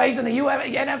acting like plays in the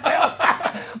NFL.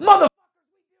 Motherfucker,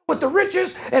 with the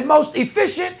richest and most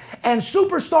efficient and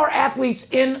superstar athletes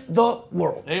in the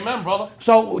world. Amen, brother.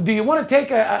 So do you want to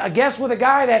take a guess with a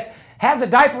guy that has a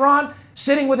diaper on,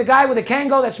 sitting with a guy with a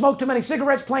Kango that smoked too many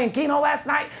cigarettes playing Keno last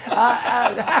night?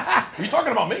 Are you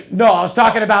talking about me? No, I was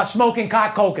talking about smoking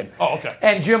cock coking. Oh, okay.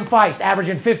 And Jim Feist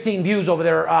averaging 15 views over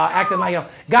there, acting like,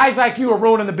 guys like you are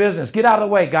ruining the business. Get out of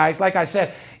the way, guys. Like I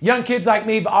said, young kids like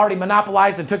me have already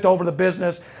monopolized and took over the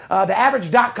business. The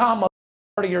average .com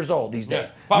 30 years old these days,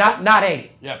 not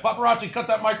 80. Yeah, paparazzi, cut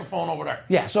that microphone over there.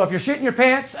 Yeah, so if you're shitting your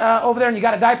pants over there and you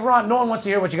got a diaper on, no one wants to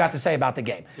hear what you got to say about the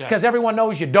game. Because everyone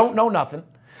knows you don't know nothing.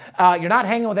 You're not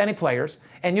hanging with any players,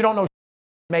 and you don't know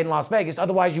made in Las Vegas.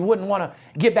 Otherwise, you wouldn't want to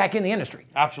get back in the industry.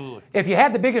 Absolutely. If you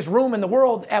had the biggest room in the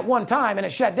world at one time and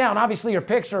it shut down, obviously your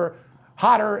picks are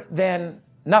hotter than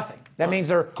nothing. That means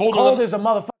they're cold as a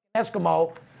motherfucking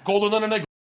Eskimo. Colder than a nigga.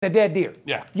 A dead deer.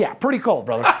 Yeah. Yeah, pretty cold,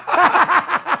 brother.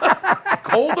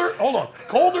 Colder? Hold on.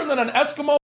 Colder than an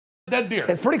Eskimo dead deer.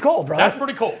 It's pretty cold, brother. That's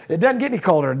pretty cold. It doesn't get any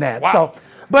colder than that. Wow. So,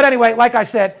 but anyway, like I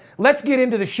said, let's get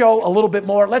into the show a little bit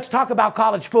more. Let's talk about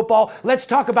college football. Let's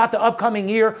talk about the upcoming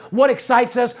year, what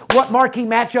excites us, what marquee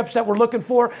matchups that we're looking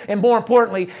for, and more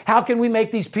importantly, how can we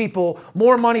make these people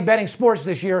more money betting sports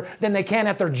this year than they can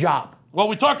at their job? Well,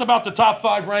 we talked about the top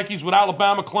 5 rankings with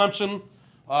Alabama, Clemson.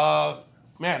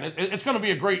 Man, it's going to be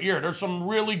a great year. There's some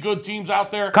really good teams out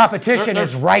there. Competition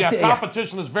is right there.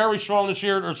 Competition is very strong this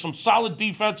year. There's some solid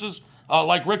defenses,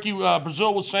 like Ricky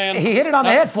Brazil was saying. He hit it on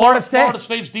the head. Florida State. Florida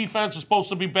State's defense is supposed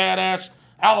to be badass.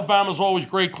 Alabama's always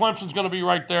great. Clemson's going to be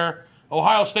right there.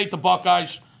 Ohio State, the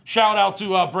Buckeyes. Shout out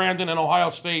to Brandon and Ohio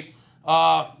State.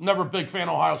 Never a big fan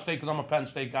of Ohio State because I'm a Penn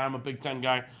State guy. I'm a Big Ten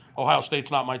guy. Ohio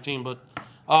State's not my team, but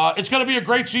it's going to be a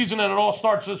great season, and it all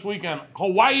starts this weekend.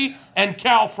 Hawaii and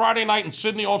Cal Friday night in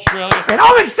Sydney, Australia. And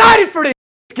I'm excited for this,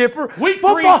 Skipper. Week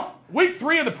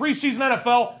 3 of the preseason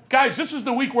NFL. Guys, this is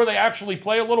the week where they actually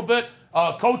play a little bit.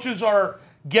 Coaches are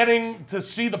getting to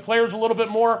see the players a little bit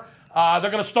more. They're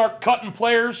going to start cutting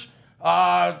players.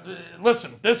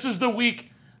 Listen, this is the week.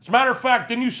 As a matter of fact,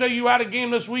 didn't you say you had a game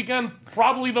this weekend?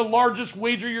 Probably the largest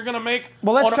wager you're going to make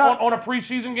on a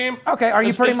preseason game. Okay, are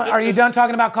you done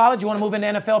talking about college? You want to move into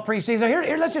NFL preseason?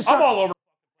 Here, let's just. I'm all over.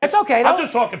 It's okay. I'm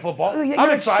just talking football.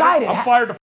 I'm excited. I'm fired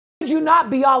to. Should you not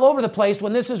be all over the place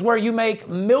when this is where you make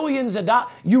millions of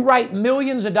dollars? You write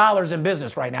millions of dollars in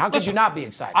business right now. How could you not be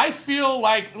excited? I feel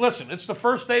like, listen, it's the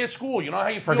first day of school. You know how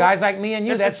you feel? For guys like me and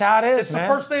you, that's how it is, It's the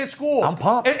first day of school. I'm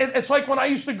pumped. It's like when I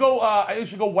used to go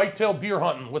whitetail deer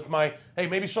hunting with my, hey,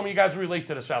 maybe some of you guys relate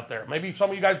to this out there. Maybe some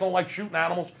of you guys don't like shooting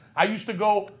animals. I used to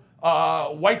go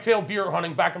whitetail deer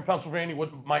hunting back in Pennsylvania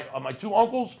with my 2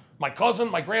 uncles, my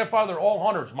cousin, my grandfather, all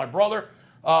hunters, my brother.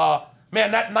 Man,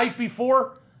 that night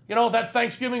before, that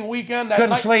Thanksgiving weekend,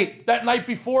 couldn't sleep. That night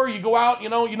before, you go out,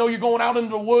 you're going out into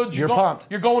the woods. You're pumped.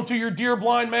 You're going to your deer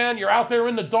blind, man. You're out there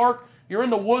in the dark. You're in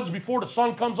the woods before the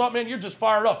sun comes up, man. You're just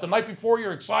fired up. The night before,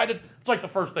 you're excited. It's like the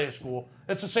first day of school.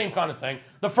 It's the same kind of thing.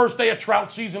 The first day of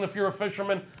trout season, if you're a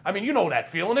fisherman. I mean, you know that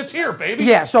feeling. It's here, baby.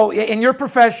 Yeah, so in your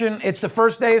profession, it's the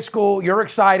first day of school. You're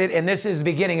excited, and this is the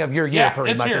beginning of your year,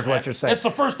 pretty much, is what you're saying. It's the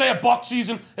first day of buck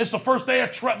season. It's the first day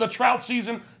of the trout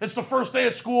season. It's the first day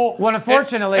of school. Well,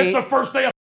 unfortunately, it's the first day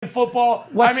of football.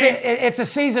 It's a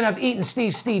season of eating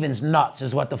Steve Stevens nuts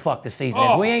is what the fuck the season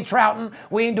is. We ain't trouting.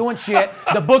 We ain't doing shit.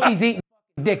 The bookie's eating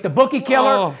dick. The bookie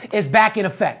killer is back in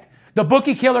effect. The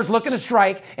bookie killer's looking to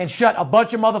strike and shut a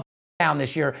bunch of motherfuckers down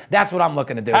this year. That's what I'm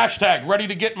looking to do. Hashtag ready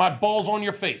to get my balls on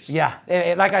your face. Yeah.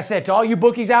 Like I said, to all you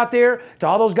bookies out there, to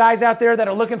all those guys out there that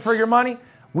are looking for your money,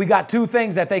 we got 2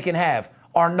 things that they can have.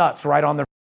 Our nuts right on their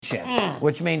chin,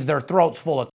 which means their throat's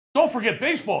full of. Don't forget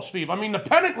baseball, Steve. I mean, the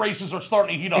pennant races are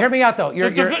starting to heat up. Hear me out, though.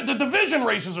 The division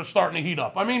races are starting to heat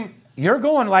up. I mean, you're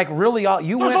going like really all.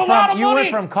 You went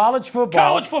from college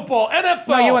football, NFL.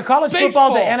 No, you went college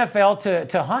baseball, football to NFL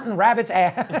to hunting rabbits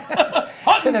to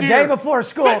hunting the deer, day before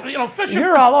school. Fishing.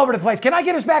 You're all over the place. Can I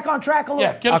get us back on track a little?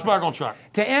 Yeah, get us back on track.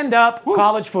 To end up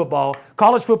college football.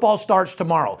 College football starts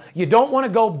tomorrow. You don't want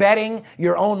to go betting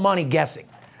your own money guessing.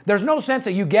 There's no sense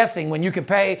of you guessing when you can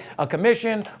pay a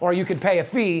commission or you can pay a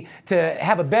fee to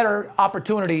have a better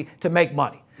opportunity to make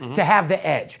money, to have the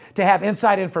edge, to have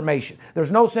inside information.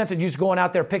 There's no sense of you just going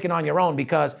out there picking on your own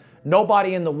because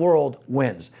nobody in the world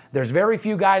wins. There's very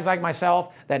few guys like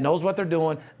myself that knows what they're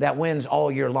doing that wins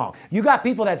all year long. You got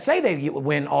people that say they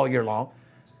win all year long,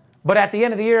 but at the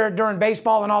end of the year during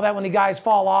baseball and all that, when the guys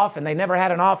fall off and they never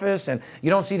had an office and you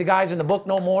don't see the guys in the book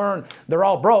no more and they're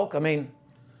all broke, I mean,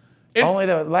 only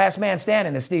the last man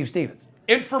standing is Steve Stevens.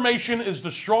 Information is the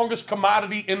strongest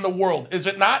commodity in the world, is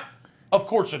it not? Of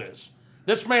course it is.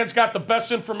 This man's got the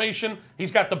best information.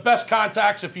 He's got the best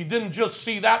contacts. If you didn't just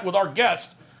see that with our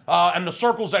guest and the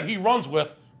circles that he runs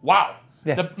with, wow.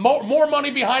 Yeah. More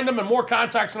money behind him and more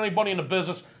contacts than anybody in the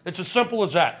business. It's as simple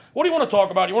as that. What do you want to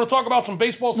talk about? You want to talk about some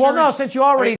baseball series? Well, no, since you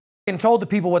already told the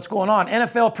people what's going on.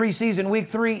 NFL preseason week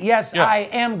 3, yes, yeah. I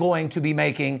am going to be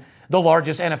making the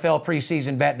largest NFL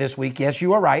preseason bet this week. Yes,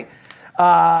 you are right.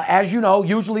 As you know,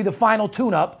 usually the final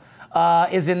tune-up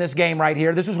is in this game right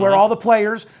here. This is where all the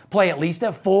players play at least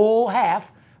a full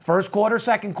half, first quarter,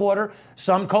 second quarter.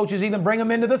 Some coaches even bring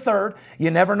them into the third.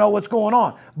 You never know what's going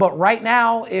on. But right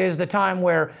now is the time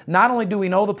where not only do we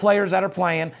know the players that are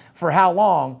playing for how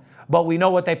long, but we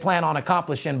know what they plan on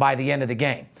accomplishing by the end of the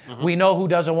game. We know who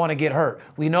doesn't want to get hurt.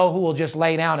 We know who will just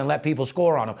lay down and let people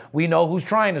score on them. We know who's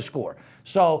trying to score.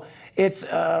 So it's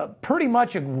pretty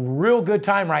much a real good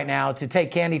time right now to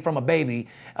take candy from a baby.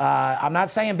 I'm not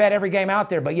saying bet every game out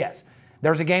there, but yes,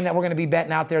 there's a game that we're going to be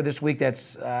betting out there this week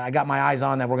that's I got my eyes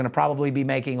on that we're going to probably be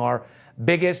making our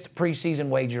biggest preseason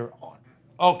wager on.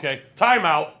 Okay,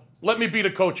 timeout. Let me be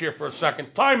the coach here for a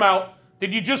second. Timeout.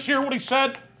 Did you just hear what he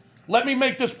said? Let me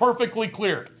make this perfectly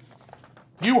clear.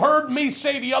 You heard me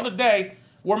say the other day,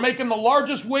 we're making the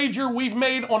largest wager we've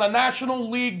made on a National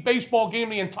League baseball game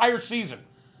the entire season.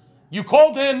 You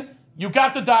called in, you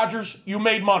got the Dodgers, you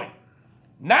made money.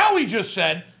 Now he just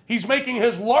said he's making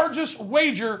his largest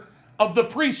wager of the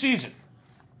preseason.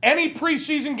 Any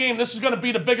preseason game, this is going to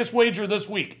be the biggest wager this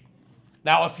week.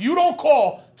 Now, if you don't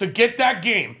call to get that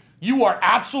game, you are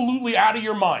absolutely out of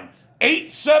your mind.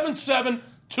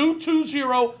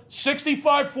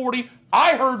 877-220-6540.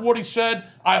 I heard what he said.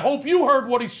 I hope you heard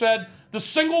what he said. The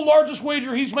single largest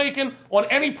wager he's making on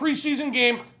any preseason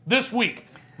game this week.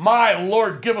 My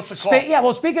Lord, give us a call.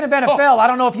 Speaking of NFL, I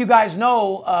don't know if you guys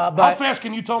know, but how fast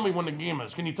can you tell me when the game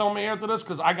is? Can you tell me after this?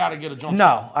 Because I got to get a jump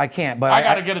start. No, I can't. But I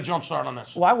got to get a jump start on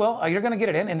this. Well, I will. You're going to get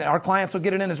it in, and our clients will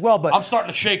get it in as well. But I'm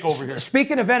starting to shake over here.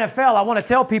 Speaking of NFL, I want to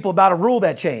tell people about a rule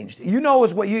that changed. You know,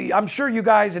 I'm sure you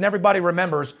guys and everybody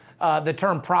remembers the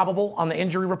term probable on the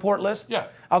injury report list. Yeah.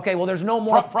 Okay. Well, there's no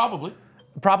more. Probably.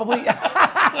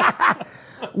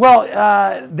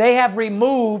 Well, they have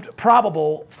removed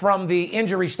probable from the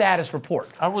injury status report.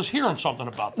 I was hearing something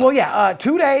about that. Well, yeah,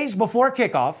 2 days before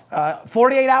kickoff,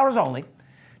 48 hours only,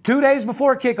 2 days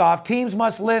before kickoff, teams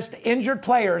must list injured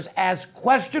players as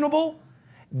questionable,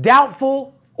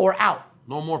 doubtful, or out.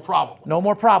 No more probable. No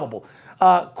more probable.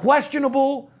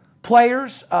 Questionable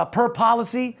players, per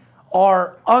policy,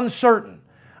 are uncertain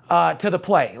to the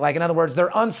play. Like, in other words,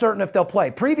 they're uncertain if they'll play.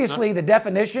 Previously, the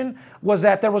definition was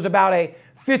that there was about a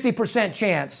 50%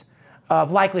 chance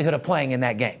of likelihood of playing in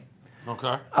that game.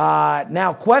 Okay.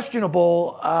 Now,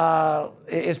 questionable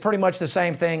is pretty much the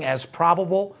same thing as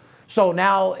probable. So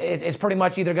now it's pretty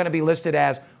much either going to be listed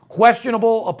as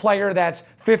questionable, a player that's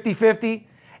 50-50,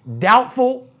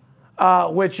 doubtful,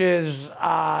 which is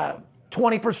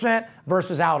 20%,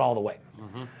 versus out all the way.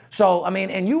 So, I mean,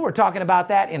 and you were talking about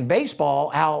that in baseball,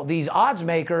 how these odds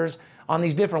makers on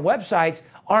these different websites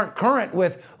aren't current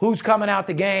with who's coming out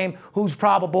the game, who's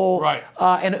probable. Right.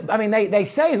 And, I mean, they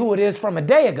say who it is from a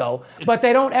day ago, but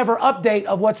they don't ever update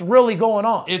of what's really going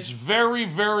on. It's very,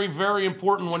 very, very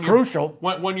important. It's crucial.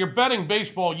 When you're betting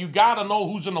baseball, you got to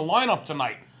know who's in the lineup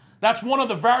tonight. That's one of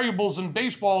the variables in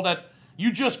baseball that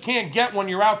you just can't get when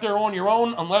you're out there on your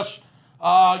own unless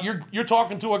you're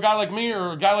talking to a guy like me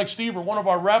or a guy like Steve or one of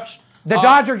our reps. The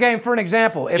Dodger game, for an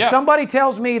example. If somebody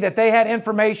tells me that they had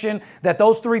information that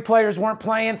those 3 players weren't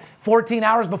playing 14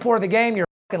 hours before the game, you're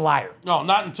a fucking liar. No,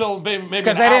 not until maybe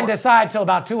because they didn't decide till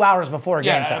about 2 hours before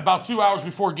game time. Yeah, about 2 hours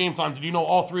before game time. Did you know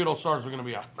all 3 of those stars are going to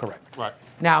be out? Correct. Right.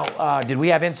 Now, did we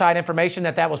have inside information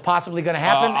that was possibly going to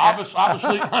happen?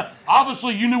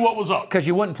 Obviously, you knew what was up. Because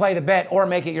you wouldn't play the bet or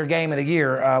make it your game of the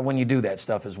year when you do that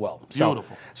stuff as well.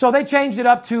 Beautiful. So they changed it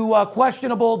up to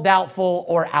questionable, doubtful,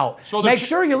 or out. So make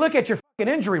sure you look at your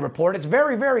injury report. It's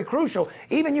very, very crucial.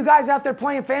 Even you guys out there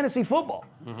playing fantasy football,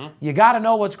 you got to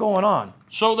know what's going on.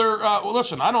 So they're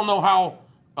listen. I don't know how.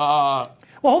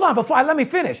 Well, hold on. Let me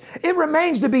finish. It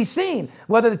remains to be seen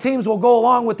whether the teams will go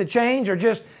along with the change or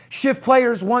just shift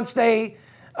players once they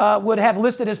would have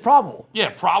listed as probable. Yeah,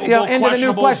 probable, into the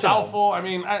new questionable. Doubtful. I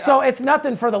mean, so it's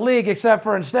nothing for the league except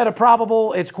for instead of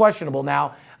probable, it's questionable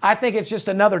now. I think it's just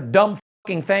another dumb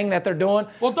thing that they're doing.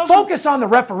 Well, focus on the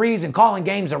referees and calling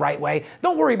games the right way.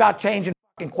 Don't worry about changing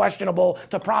questionable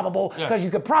to probable because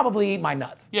you could probably eat my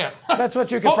nuts. Yeah. That's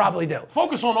what you could probably do.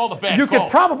 Focus on all the bad You calls.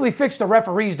 could probably fix the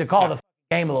referees to call the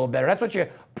game a little better. That's what you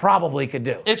probably could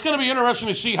do. It's going to be interesting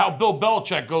to see how Bill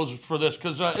Belichick goes for this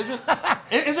because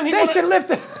isn't he? They should lift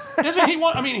it. Isn't he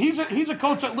one? I mean, he's a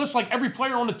coach that lists like every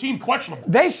player on the team questionable.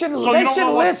 They should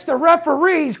list the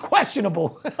referees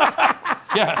questionable.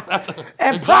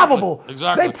 And probable.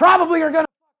 Exactly. They probably are going to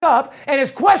up, and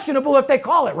it's questionable if they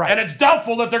call it right. And it's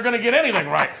doubtful that they're going to get anything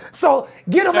right. So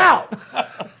get them out.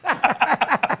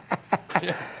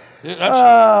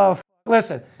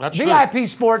 Listen, That's VIP good.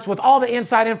 Sports with all the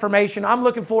inside information. I'm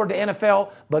looking forward to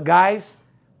NFL, but guys,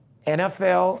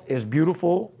 NFL is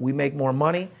beautiful. We make more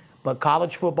money. But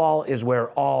college football is where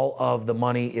all of the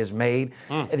money is made.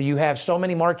 You have so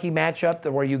many marquee matchups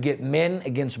where you get men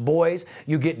against boys.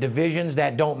 You get divisions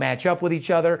that don't match up with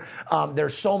each other.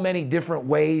 There's so many different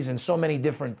ways and so many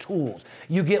different tools.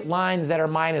 You get lines that are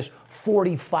minus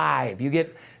 45. You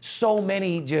get so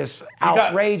many just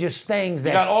outrageous things.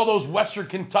 You got all those Western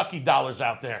Kentucky dollars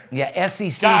out there. Yeah,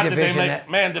 SEC God, division.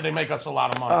 Did they make us a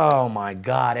lot of money. Oh, my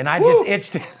God. And I just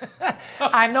itched.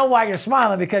 I know why you're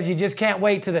smiling because you just can't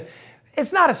wait to the –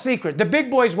 it's not a secret. The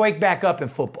big boys wake back up in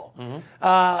football.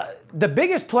 The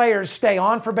biggest players stay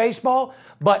on for baseball,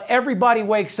 but everybody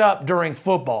wakes up during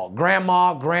football.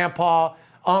 Grandma, grandpa,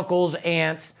 uncles,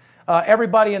 aunts,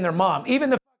 everybody and their mom.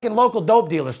 Even the local dope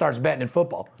dealer starts betting in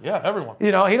football. Yeah, everyone.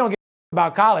 You know, he don't give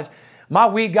about college. My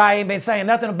weed guy ain't been saying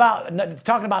talking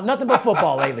about nothing but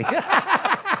football lately.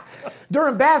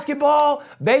 During basketball,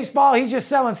 baseball, he's just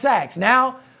selling sacks.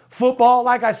 Now, football,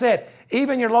 like I said,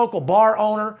 even your local bar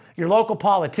owner, your local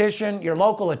politician, your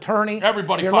local attorney,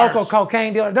 your local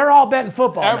cocaine dealer, they're all betting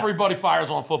football. Everybody fires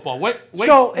on football. Wake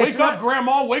up,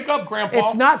 Grandma. Wake up, Grandpa.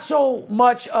 It's not so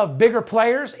much of bigger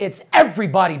players. It's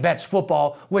everybody bets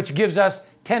football, which gives us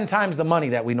 10 times the money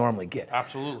that we normally get.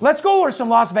 Absolutely. Let's go over some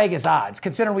Las Vegas odds.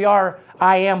 Considering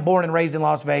I am born and raised in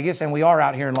Las Vegas, and we are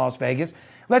out here in Las Vegas.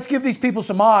 Let's give these people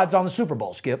some odds on the Super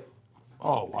Bowl, Skip.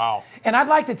 Oh, wow. And I'd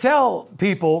like to tell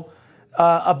people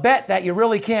a bet that you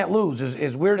really can't lose,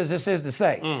 as weird as this is to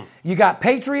say. You got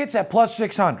Patriots at plus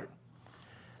 600.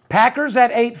 Packers at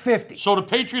 850. So the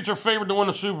Patriots are favored to win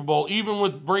the Super Bowl, even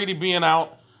with Brady being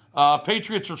out.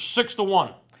 Patriots are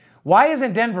 6-1. Why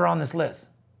isn't Denver on this list?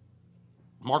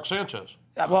 Mark Sanchez.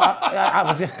 Well, I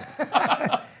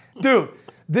was. Dude,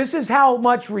 this is how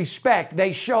much respect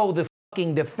they show the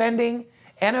fucking defending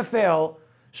NFL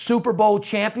Super Bowl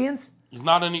champions. He's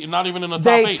not even in the top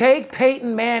 8. They take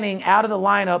Peyton Manning out of the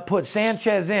lineup, put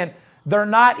Sanchez in. They're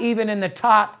not even in the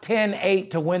top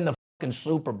 10-8 to win the fucking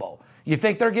Super Bowl. You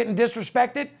think they're getting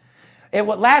disrespected?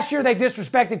 Last year they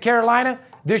disrespected Carolina.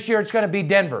 This year it's going to be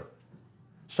Denver.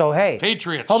 So, hey.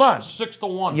 Patriots. Hold on.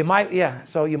 6-1.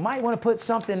 So you might want to put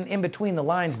something in between the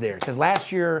lines there because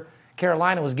last year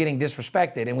Carolina was getting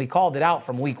disrespected and we called it out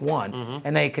from week 1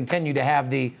 and they continue to have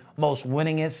the most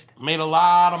winningest made a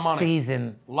lot of money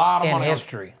season in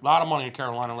history. A lot of money in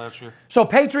Carolina last year. So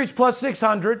Patriots plus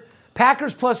 600,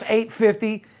 Packers plus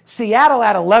 850, Seattle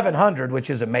at 1,100, which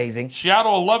is amazing.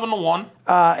 Seattle 11-1.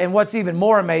 And what's even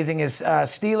more amazing is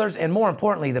Steelers, and more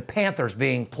importantly, the Panthers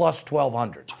being plus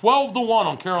 1,200. 12-1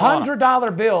 on Carolina.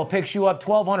 $100 bill picks you up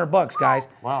 $1,200, guys.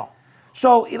 Wow.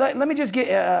 So let me just get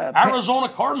Arizona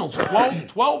Cardinals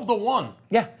 12-1.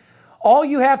 Yeah. All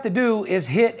you have to do is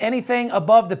hit anything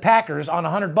above the Packers on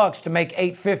 $100 to make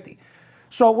 $850.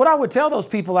 So what I would tell those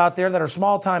people out there that are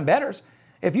small-time bettors,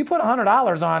 if you put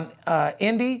 $100 on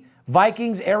Indy,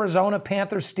 Vikings, Arizona,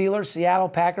 Panthers, Steelers, Seattle,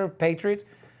 Packers, Patriots,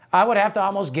 I would have to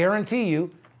almost guarantee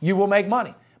you will make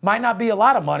money. Might not be a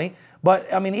lot of money,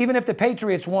 but I mean, even if the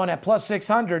Patriots won at plus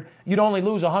 600, you'd only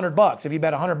lose $100 if you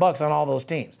bet $100 on all those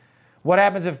teams. What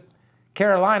happens if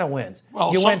Carolina wins?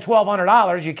 You win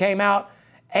 $1,200. You came out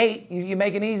 8. You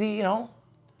make an easy,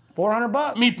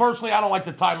 $400. Me personally, I don't like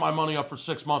to tie my money up for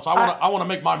 6 months. I want to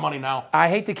make my money now. I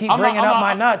hate to keep bringing up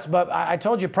my nuts, but I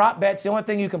told you prop bets, the only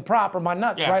thing you can prop are my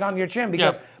nuts right on your chin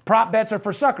because prop bets are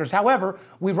for suckers. However,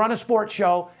 we run a sports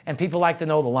show, and people like to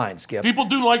know the line, Skip. People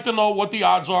do like to know what the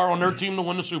odds are on their team to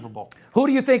win the Super Bowl. Who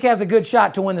do you think has a good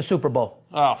shot to win the Super Bowl?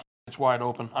 Oh, it's wide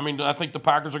open. I mean, I think the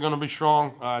Packers are going to be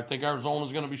strong. I think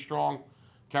Arizona's going to be strong.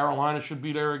 Carolina should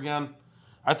be there again.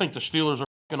 I think the Steelers are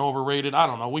overrated. I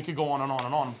don't know. We could go on and on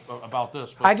and on about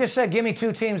this. But, I just said give me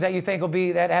 2 teams that you think will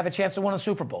be that have a chance to win a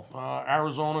Super Bowl.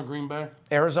 Arizona, Green Bay.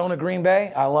 Arizona, Green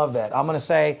Bay. I love that. I'm going to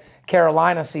say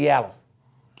Carolina, Seattle.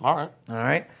 All right. All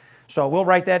right. So we'll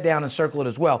write that down and circle it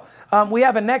as well. We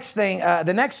have a next thing.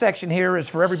 The next section here is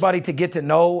for everybody to get to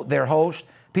know their host,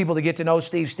 people to get to know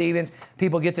Steve Stevens,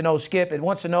 people get to know Skip. It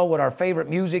wants to know what our favorite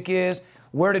music is.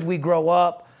 Where did we grow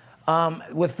up?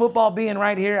 With football being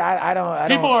right here, I don't.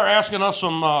 People are asking us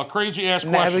some crazy ass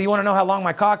questions. You want to know how long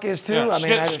my cock is too?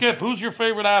 Yeah. Skip, who's your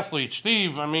favorite athlete?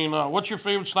 Steve, I mean, what's your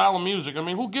favorite style of music? I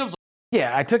mean, who gives a...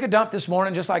 Yeah, I took a dump this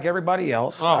morning just like everybody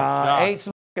else. Ate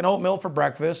some oatmeal for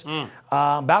breakfast.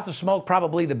 About to smoke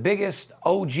probably the biggest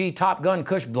OG Top Gun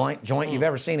Kush joint you've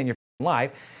ever seen in your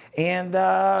life. And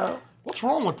what's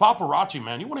wrong with paparazzi,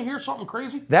 man? You want to hear something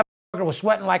crazy? That was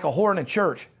sweating like a whore in a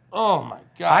church. Oh, my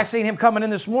God. I seen him coming in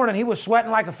this morning. He was sweating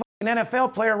like a fucking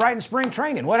NFL player right in spring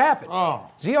training. What happened? Oh.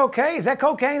 Is he okay? Is that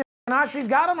cocaine and oxy's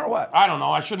got him or what? I don't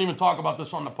know. I shouldn't even talk about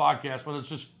this on the podcast, but it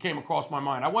just came across my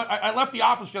mind. I left the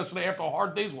office yesterday after a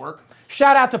hard day's work.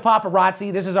 Shout out to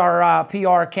Paparazzi. This is our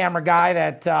PR camera guy,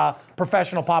 that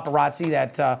professional paparazzi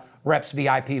that reps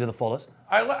VIP to the fullest.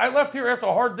 I left here after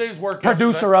a hard day's work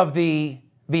Producer of the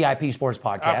VIP Sports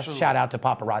Podcast. Absolutely. Shout out to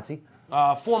Paparazzi.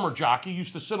 Former jockey,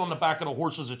 used to sit on the back of the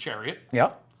horse as a chariot.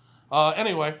 Yep.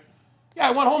 Anyway,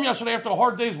 I went home yesterday after a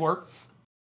hard day's work.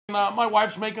 And, my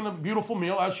wife's making a beautiful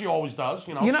meal, as she always does.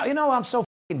 You know, I'm so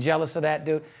fucking jealous of that,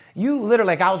 dude. You literally,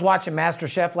 like I was watching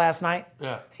MasterChef last night.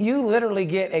 Yeah. You literally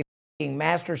get a fucking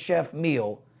MasterChef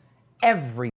meal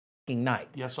every fucking night.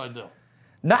 Yes, I do.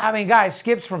 No, I mean, guys,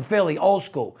 Skip's from Philly, old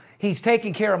school. He's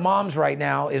taking care of moms right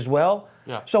now as well.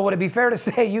 Yeah. So would it be fair to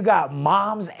say you got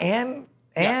moms and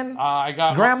I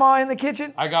got grandma in the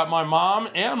kitchen? I got my mom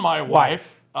and my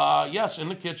wife. Yes, in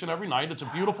the kitchen every night. It's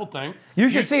a beautiful thing. You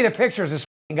should see the pictures this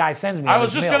guy sends me. I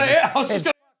was just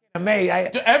gonna.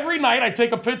 Amazing. Every night I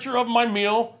take a picture of my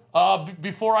meal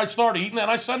before I start eating, and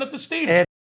I send it to Steve. It's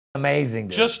amazing,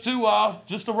 dude. Just to rub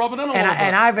it in a little bit.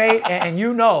 And I've ate, and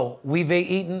you know, we've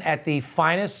eaten at the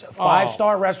finest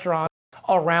 5-star restaurant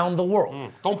around the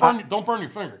world. Don't burn your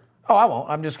finger. Oh, I won't.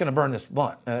 I'm just going to burn this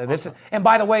blunt. And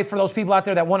by the way, for those people out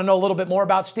there that want to know a little bit more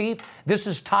about Steve, this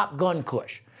is Top Gun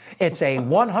Kush. It's a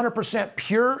 100%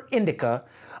 pure indica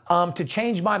to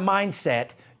change my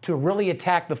mindset to really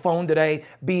attack the phone today,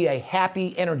 be a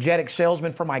happy, energetic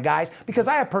salesman for my guys, because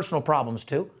I have personal problems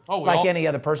too, like any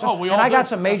other person. And I got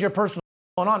some major personal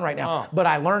going on right now. But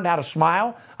I learned how to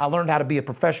smile. I learned how to be a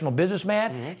professional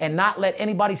businessman and not let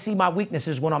anybody see my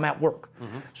weaknesses when I'm at work.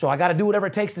 So I got to do whatever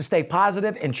it takes to stay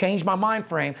positive and change my mind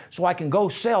frame so I can go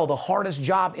sell the hardest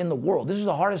job in the world. This is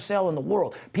the hardest sell in the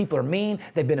world. People are mean,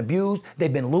 they've been abused,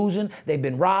 they've been losing, they've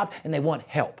been robbed, and they want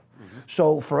help.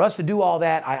 So for us to do all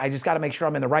that, I just got to make sure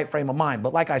I'm in the right frame of mind.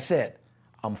 But like I said,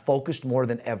 I'm focused more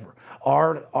than ever.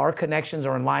 Our connections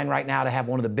are in line right now to have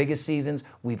one of the biggest seasons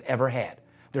we've ever had.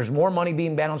 There's more money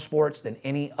being bet on sports than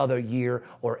any other year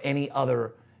or any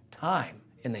other time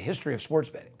in the history of sports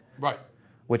betting. Right.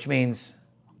 Which means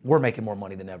we're making more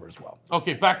money than ever as well.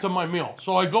 Okay, back to my meal.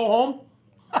 So I go home.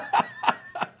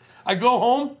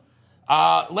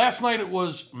 Last night it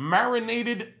was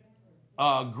marinated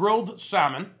grilled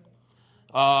salmon,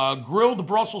 grilled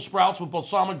Brussels sprouts with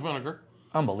balsamic vinegar.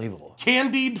 Unbelievable.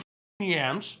 Candied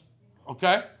yams,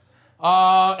 okay?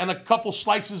 And a couple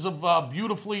slices of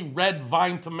beautifully red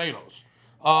vine tomatoes.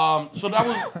 So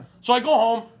I go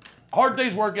home. Hard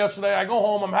day's work yesterday. I go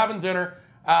home. I'm having dinner.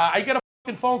 I get a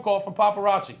fucking phone call from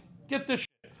paparazzi. Get this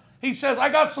shit. He says, I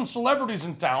got some celebrities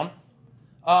in town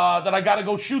that I got to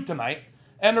go shoot tonight,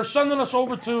 and they're sending us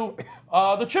over to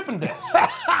the Chippendales.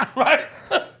 Right?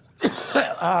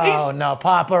 No,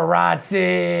 paparazzi.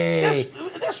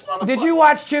 This motherfucker. Did you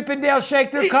watch Chippendale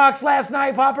shake their cocks last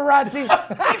night, paparazzi?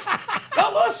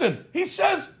 Now listen, he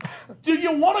says, do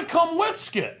you want to come with,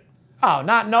 Skip? Oh,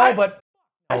 but...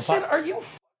 I said, are you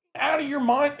out of your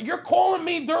mind? You're calling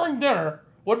me during dinner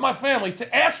with my family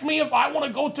to ask me if I want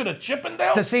to go to the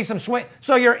Chippendales? To see some swing.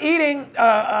 So you're eating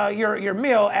your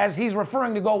meal as he's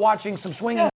referring to go watching some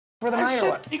swinging for the night or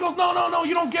what? He goes, no,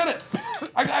 you don't get it.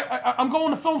 I'm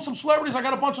going to film some celebrities. I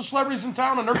got a bunch of celebrities in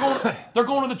town, and they're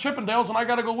going to the Chippendales, and I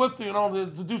got to go with you,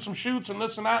 to do some shoots and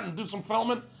this and that and do some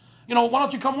filming. why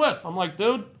don't you come with? I'm like,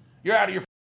 dude, you're out of your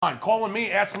mind. Calling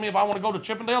me, asking me if I want to go to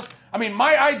Chippendales. I mean,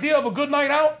 my idea of a good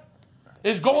night out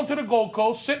is going to the Gold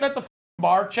Coast, sitting at the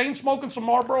bar, chain smoking some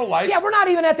Marlboro Lights. Yeah, we're not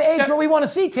even at the age where we want to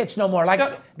see tits no more.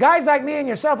 Like guys like me and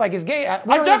yourself, like is gay.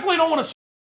 I definitely don't want to.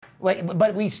 Wait,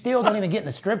 but we still don't even get in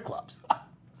the strip clubs.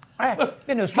 I haven't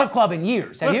been to a strip club in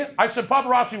years. Have you? I said,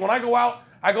 paparazzi, when I go out,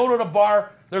 I go to the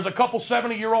bar. There's a couple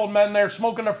 70-year-old men there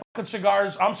smoking their fucking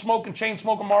cigars. I'm chain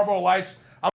smoking Marlboro Lights.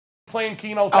 I'm playing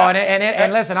Keno. Oh,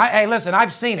 and listen,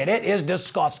 I've seen it. It is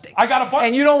disgusting. I got a bunch.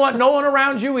 And you don't want no one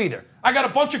around you either. I got a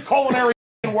bunch of culinary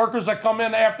workers that come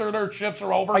in after their shifts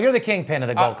are over. Oh, you're the kingpin of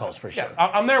the Gold Coast for sure.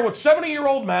 Yeah, I'm there with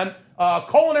 70-year-old men,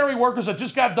 culinary workers that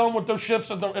just got done with their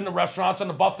shifts in the restaurants and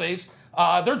the buffets.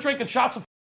 They're drinking shots of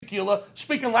tequila,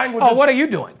 speaking languages. Oh, what are you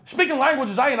doing? Speaking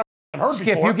languages I ain't never heard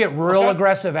Skip, before. you get real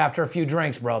aggressive after a few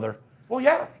drinks, brother. Well,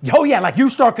 yeah. Oh, yeah, like you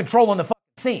start controlling the fucking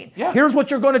scene. Yeah. Here's what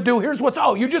you're going to do. Here's what's,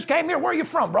 you just came here. Where are you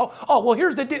from, bro? Oh, well,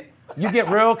 here's the deal. You get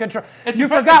real control. You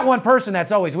forgot one person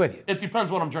that's always with you. It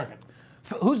depends what I'm drinking.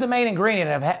 Who's the main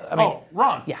ingredient of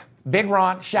Ron. Yeah. Big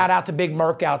Ron. Shout out to Big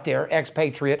Merc out there,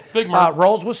 expatriate. Big Merc.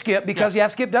 Rolls with Skip because,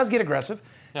 Skip does get aggressive.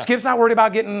 Yeah. Skip's not worried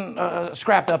about getting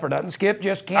scrapped up or nothing. Skip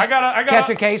just can't catch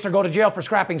a case or go to jail for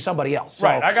scrapping somebody else. So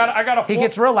right. I got a. He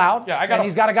gets real loud. Yeah. And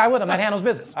he's got a guy with him that handles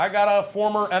business. I got a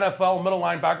former NFL middle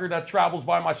linebacker that travels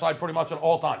by my side pretty much at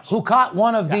all times. Who caught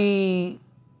one of the,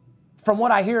 from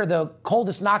what I hear, the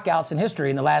coldest knockouts in history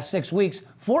in the last 6 weeks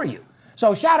for you.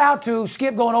 So shout out to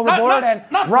Skip going overboard and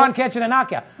Ron catching a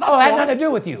knockout. It had nothing to do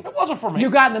with you. It wasn't for me. You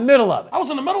got in the middle of it. I was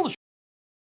in the middle of the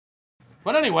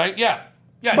But anyway, yeah.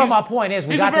 But my point is,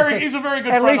 he's a very good friend of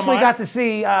mine. At least we got to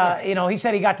see, he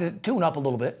said he got to tune up a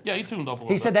little bit. Yeah, he tuned up a little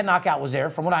bit. He said that knockout was there.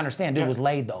 From what I understand, dude was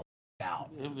laid, though. Out.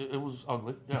 It was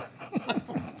ugly, yeah.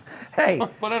 Hey.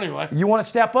 But anyway. You want to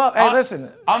step up? Hey,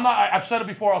 listen. I've said it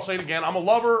before, I'll say it again. I'm a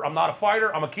lover. I'm not a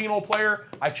fighter. I'm a Keno player.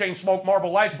 I chain smoke Marlboro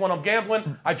Lights when I'm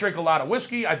gambling. I drink a lot of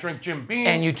whiskey. I drink Jim Beam.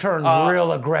 And you turn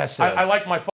real aggressive. I like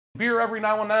my beer every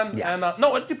now and then. Yeah. And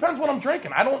no, it depends what I'm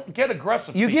drinking. I don't get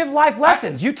aggressive. You give life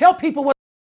lessons. You tell people what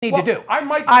need to do.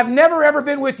 I've never ever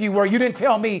been with you where you didn't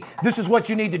tell me this is what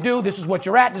you need to do, this is what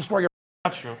you're at, this is where you're.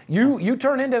 That's true. You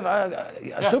turn into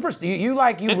a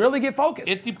superstar. You really get focused.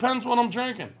 It depends what I'm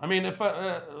drinking. I mean, if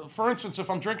for instance,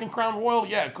 if I'm drinking Crown Royal,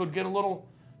 it could get a little.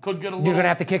 You're gonna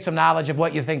have to kick some knowledge of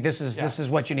what you think this is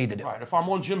what you need to do. Right. If I'm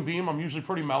on Jim Beam, I'm usually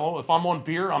pretty mellow. If I'm on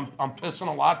beer, I'm pissing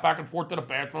a lot back and forth to the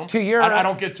bathroom. I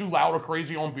don't get too loud or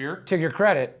crazy on beer. To your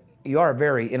credit, you are a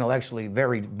very intellectually,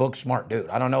 very book smart dude.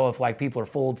 I don't know if people are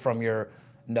fooled from your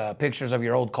pictures of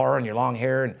your old car and your long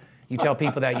hair, and you tell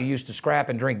people that you used to scrap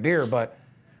and drink beer, but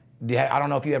I don't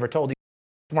know if you ever told how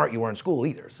smart you were in school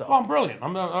either. So I'm brilliant.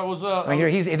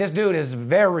 This dude is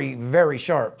very, very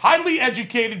sharp. Highly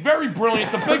educated, very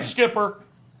brilliant, the big skipper.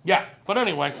 Yeah, but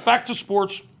anyway, back to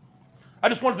sports. I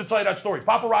just wanted to tell you that story.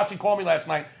 Paparazzi called me last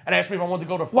night and asked me if I wanted to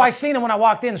go to. Well, I seen him when I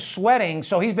walked in sweating,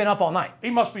 so he's been up all night. He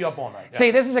must be up all night. Yeah.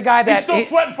 See, this is a guy that he's still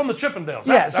sweating from the Chippendales.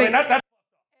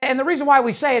 And the reason why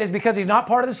we say it is because he's not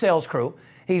part of the sales crew.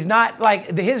 He's not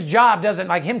his job doesn't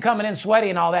him coming in sweaty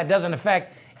and all that doesn't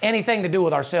affect anything to do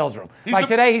with our sales room.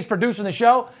 Today, he's producing the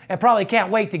show and probably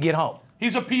can't wait to get home.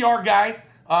 He's a PR guy.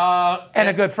 And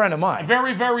a good friend of mine.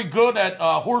 Very, very good at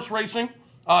horse racing.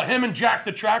 Him and Jack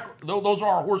the Track, those are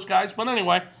our horse guys. But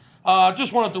anyway,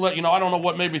 just wanted to let you know. I don't know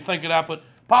what made me think of that, but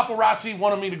Paparazzi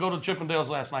wanted me to go to Chippendales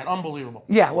last night. Unbelievable.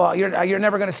 Yeah, well, you're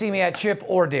never going to see me at Chip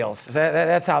or Dales.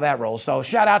 That's how that rolls. So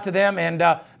shout out to them, and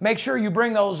make sure you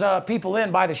bring those people in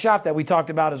by the shop that we talked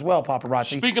about as well,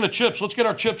 Paparazzi. Speaking of chips, let's get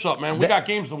our chips up, man. We got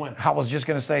games to win. I was just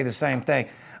going to say the same thing.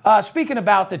 Speaking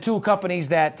about the two companies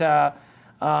that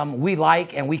we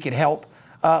like and we could help,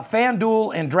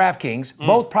 FanDuel and DraftKings,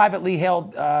 both privately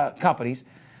held companies.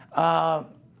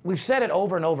 We've said it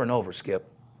over and over and over, Skip.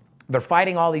 They're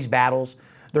fighting all these battles.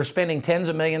 They're spending tens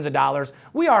of millions of dollars.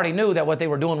 We already knew that what they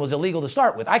were doing was illegal to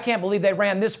start with. I can't believe they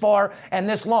ran this far and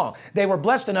this long. They were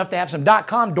blessed enough to have some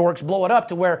 .com dorks blow it up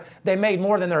to where they made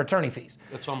more than their attorney fees.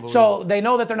 That's unbelievable. So they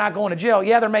know that they're not going to jail.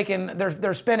 Yeah,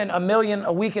 they're spending $1 million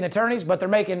a week in attorneys, but they're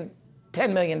making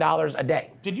 $10 million a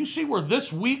day. Did you see where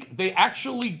this week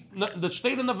the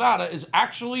state of Nevada is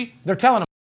actually... They're telling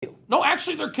them. No,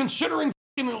 actually they're considering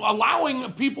allowing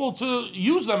people to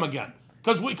use them again.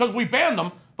 Because we banned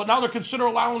them, but now they're considering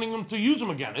allowing them to use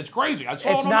them again. It's crazy.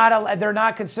 They're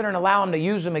not considering allowing them to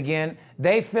use them again.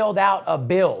 They filled out a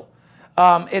bill.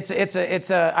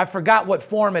 I forgot what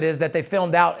form it is that they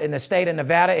filled out in the state of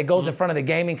Nevada. It goes in front of the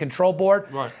Gaming Control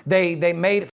Board. Right. They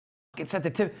made it's at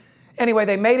the tip. Anyway,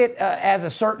 they made it as a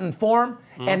certain form,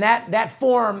 and that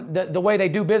form, the way they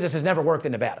do business, has never worked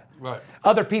in Nevada. Right.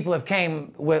 Other people have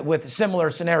came with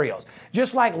similar scenarios.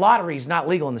 Just like lottery is not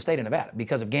legal in the state of Nevada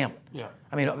because of gambling. Yeah.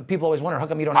 I mean, people always wonder, how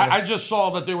come you don't have I just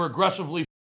saw that they were aggressively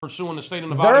pursuing the state of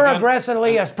Nevada. They're again.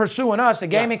 aggressively pursuing us. The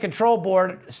Gaming Control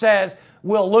Board says,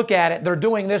 we'll look at it. They're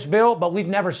doing this bill, but we've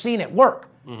never seen it work.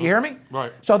 You hear me?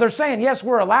 Right. So they're saying, yes,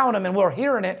 we're allowing them and we're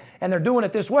hearing it and they're doing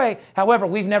it this way. However,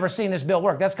 we've never seen this bill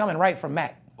work. That's coming right from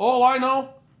Mac. All I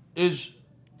know is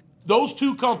those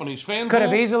two companies, FanDuel, Could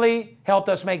have easily helped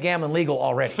us make gambling legal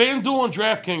already. FanDuel and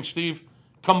DraftKings, Steve,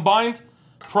 combined,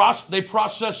 they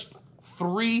processed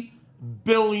 $3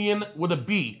 billion with a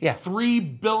B. Yeah.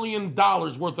 $3 billion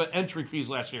worth of entry fees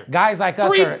last year. Guys like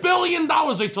us are, $3 billion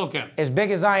they took in. as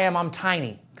big as I am, I'm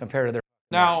tiny compared to their.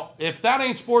 Now, if that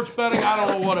ain't sports betting, I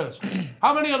don't know what is.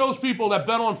 How many of those people that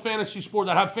bet on fantasy sport,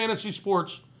 that have fantasy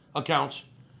sports accounts,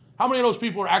 how many of those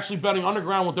people are actually betting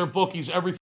underground with their bookies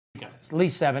every weekend? At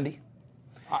least 70.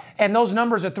 And those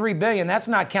numbers of $3 billion, that's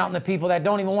not counting the people that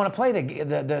don't even want to play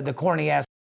the corny ass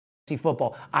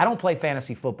football. I don't play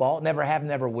fantasy football. Never have,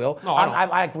 never will. No, I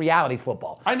like reality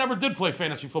football. I never did play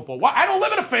fantasy football. Why? I don't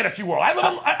live in a fantasy world. I live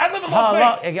in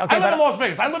Las Vegas. okay, I live but in Las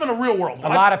Vegas. I live in a real world. A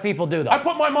lot of people do, though. I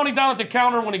put my money down at the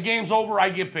counter. When the game's over, I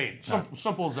get paid.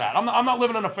 Simple as that. I'm not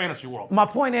living in a fantasy world. My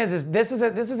point is this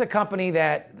is a company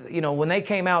that, when they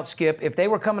came out, Skip, if they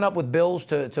were coming up with bills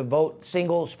to vote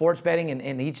single sports betting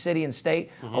in each city and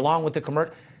state, along with the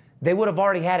commercial, they would have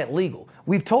already had it legal.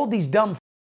 We've told these dumb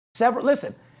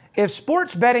listen, if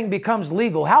sports betting becomes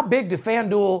legal, how big do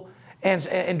FanDuel and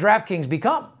DraftKings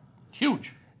become?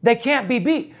 Huge. They can't be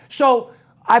beat. So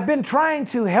I've been trying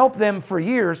to help them for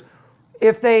years.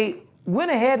 If they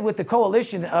went ahead with the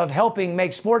coalition of helping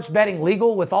make sports betting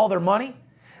legal with all their money,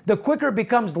 the quicker it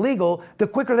becomes legal, the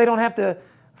quicker they don't have to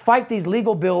fight these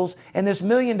legal bills and this $1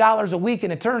 million a week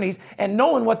in attorneys and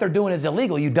knowing what they're doing is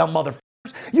illegal, you dumb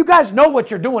motherfuckers. You guys know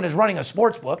what you're doing is running a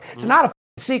sports book. It's not a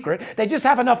secret. They just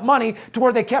have enough money to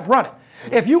where they kept running.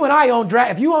 If you and I own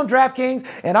if you own DraftKings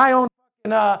and I own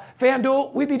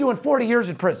FanDuel, we'd be doing 40 years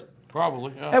in prison.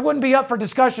 Probably. Yeah. It wouldn't be up for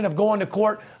discussion of going to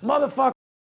court. Motherfucker,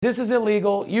 this is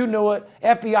illegal. You knew it.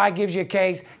 FBI gives you a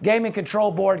case. Gaming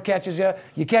Control Board catches you.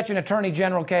 You catch an attorney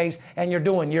general case, and you're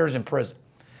doing years in prison.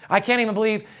 I can't even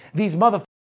believe these motherfuckers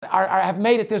have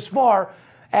made it this far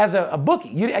as a bookie.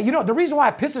 You know, the reason why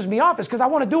it pisses me off is because I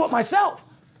want to do it myself.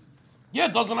 Yeah,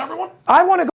 doesn't everyone? I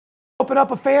want to go open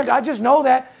up a fan. I just know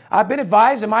that I've been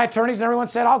advised and my attorneys and everyone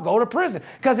said I'll go to prison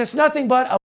because it's nothing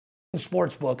but a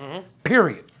sports book,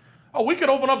 period. Oh, we could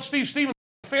open up Steve Stevens'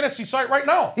 fantasy site right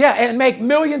now. Yeah, and make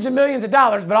millions and millions of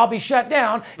dollars, but I'll be shut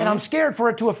down, and I'm scared for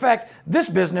it to affect this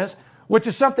business, which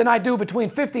is something I do between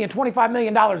 $50 and $25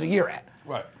 million a year at.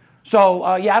 Right. So,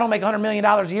 I don't make $100 million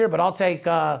a year, but I'll take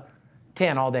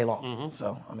 10 all day long.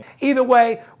 So, either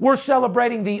way, we're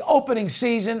celebrating the opening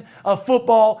season of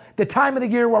football, the time of the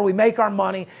year where we make our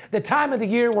money, the time of the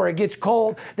year where it gets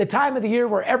cold, the time of the year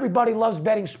where everybody loves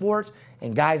betting sports,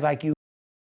 and guys like you.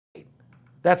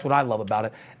 That's what I love about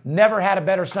it. Never had a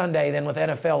better Sunday than with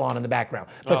NFL on in the background.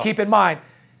 But keep in mind,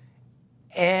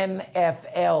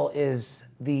 NFL is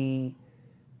the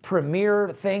premier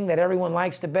thing that everyone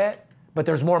likes to bet, but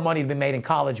there's more money to be made in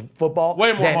college football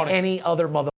than any other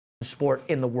sport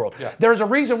in the world. Yeah. There's a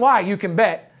reason why you can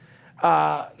bet,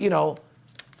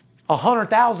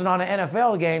 $100,000 on an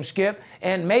NFL game, Skip,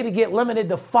 and maybe get limited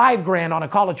to $5,000 on a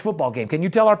college football game. Can you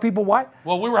tell our people why?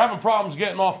 Well, we were having problems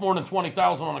getting off more than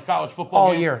 $20,000 on a college football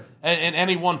game all year in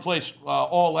any one place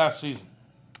all last season.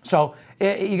 So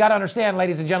you got to understand,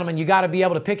 ladies and gentlemen, you got to be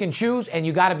able to pick and choose, and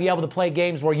you got to be able to play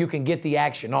games where you can get the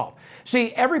action off.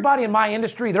 See, everybody in my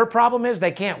industry, their problem is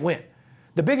they can't win.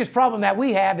 The biggest problem that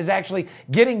we have is actually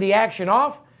getting the action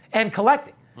off and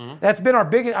collecting. That's been our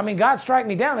biggest, God strike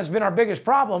me down, that's been our biggest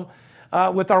problem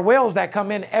with our whales that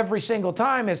come in every single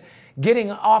time is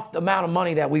getting off the amount of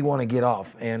money that we want to get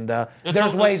off. And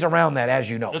there's ways around that, as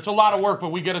you know. It's a lot of work, but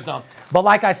we get it done. But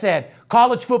like I said,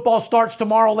 college football starts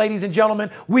tomorrow, ladies and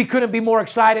gentlemen. We couldn't be more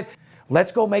excited.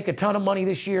 Let's go make a ton of money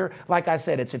this year. Like I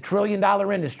said, it's $1 trillion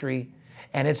industry,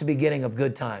 and it's the beginning of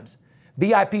good times.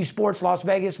 VIP Sports Las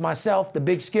Vegas, myself, the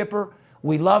Big Skipper,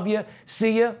 we love you,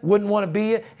 see you, wouldn't want to be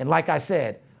you. And like I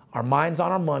said, our mind's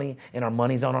on our money, and our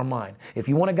money's on our mind. If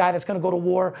you want a guy that's going to go to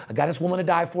war, a guy that's willing to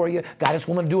die for you, a guy that's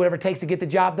willing to do whatever it takes to get the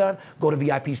job done, go to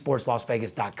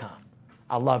VIPSportsLasVegas.com.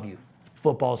 I love you.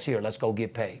 Football's here. Let's go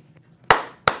get paid.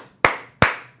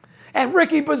 And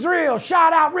Ricky Brazil.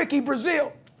 Shout out Ricky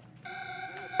Brazil.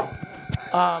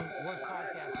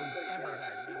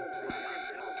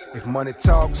 If money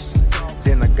talks, then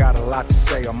then I got a lot to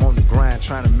say. I'm on the grind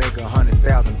trying to make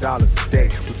 $100,000 a day.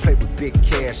 We play with big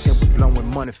cash and we blowing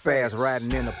money fast.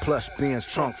 Riding in a plush Benz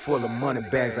trunk full of money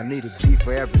bags. I need a G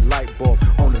for every light bulb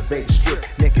on the Vegas Strip.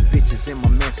 Naked bitches in my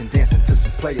mansion dancing to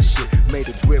some player shit. Made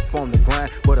a grip on the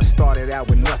grind, but I started out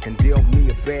with nothing. Dealt me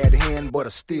a bad hand, but I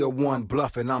still won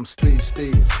bluffing. I'm Steve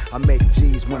Stevens. I make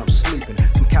G's when I'm sleeping.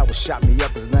 Some coward shot me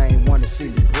up 'cause they ain't want to see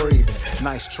me breathing.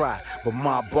 Nice try, but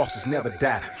my bosses never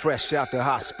die. Fresh out the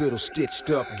hospital, stitched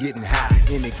up, getting high.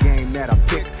 In the game that I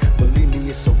pick, believe me,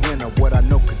 it's a winner. What I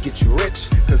know could get you rich,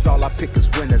 'cause all I pick is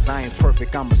winners. I ain't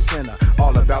perfect, I'm a sinner.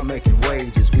 All about making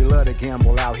wages. We love to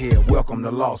gamble out here. Welcome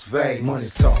to Las Vegas. Money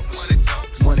talks.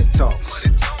 Money talks.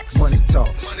 Money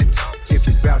talks. If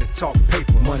you bout to talk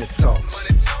paper, money talks.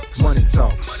 Money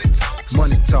talks.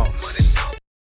 Money talks.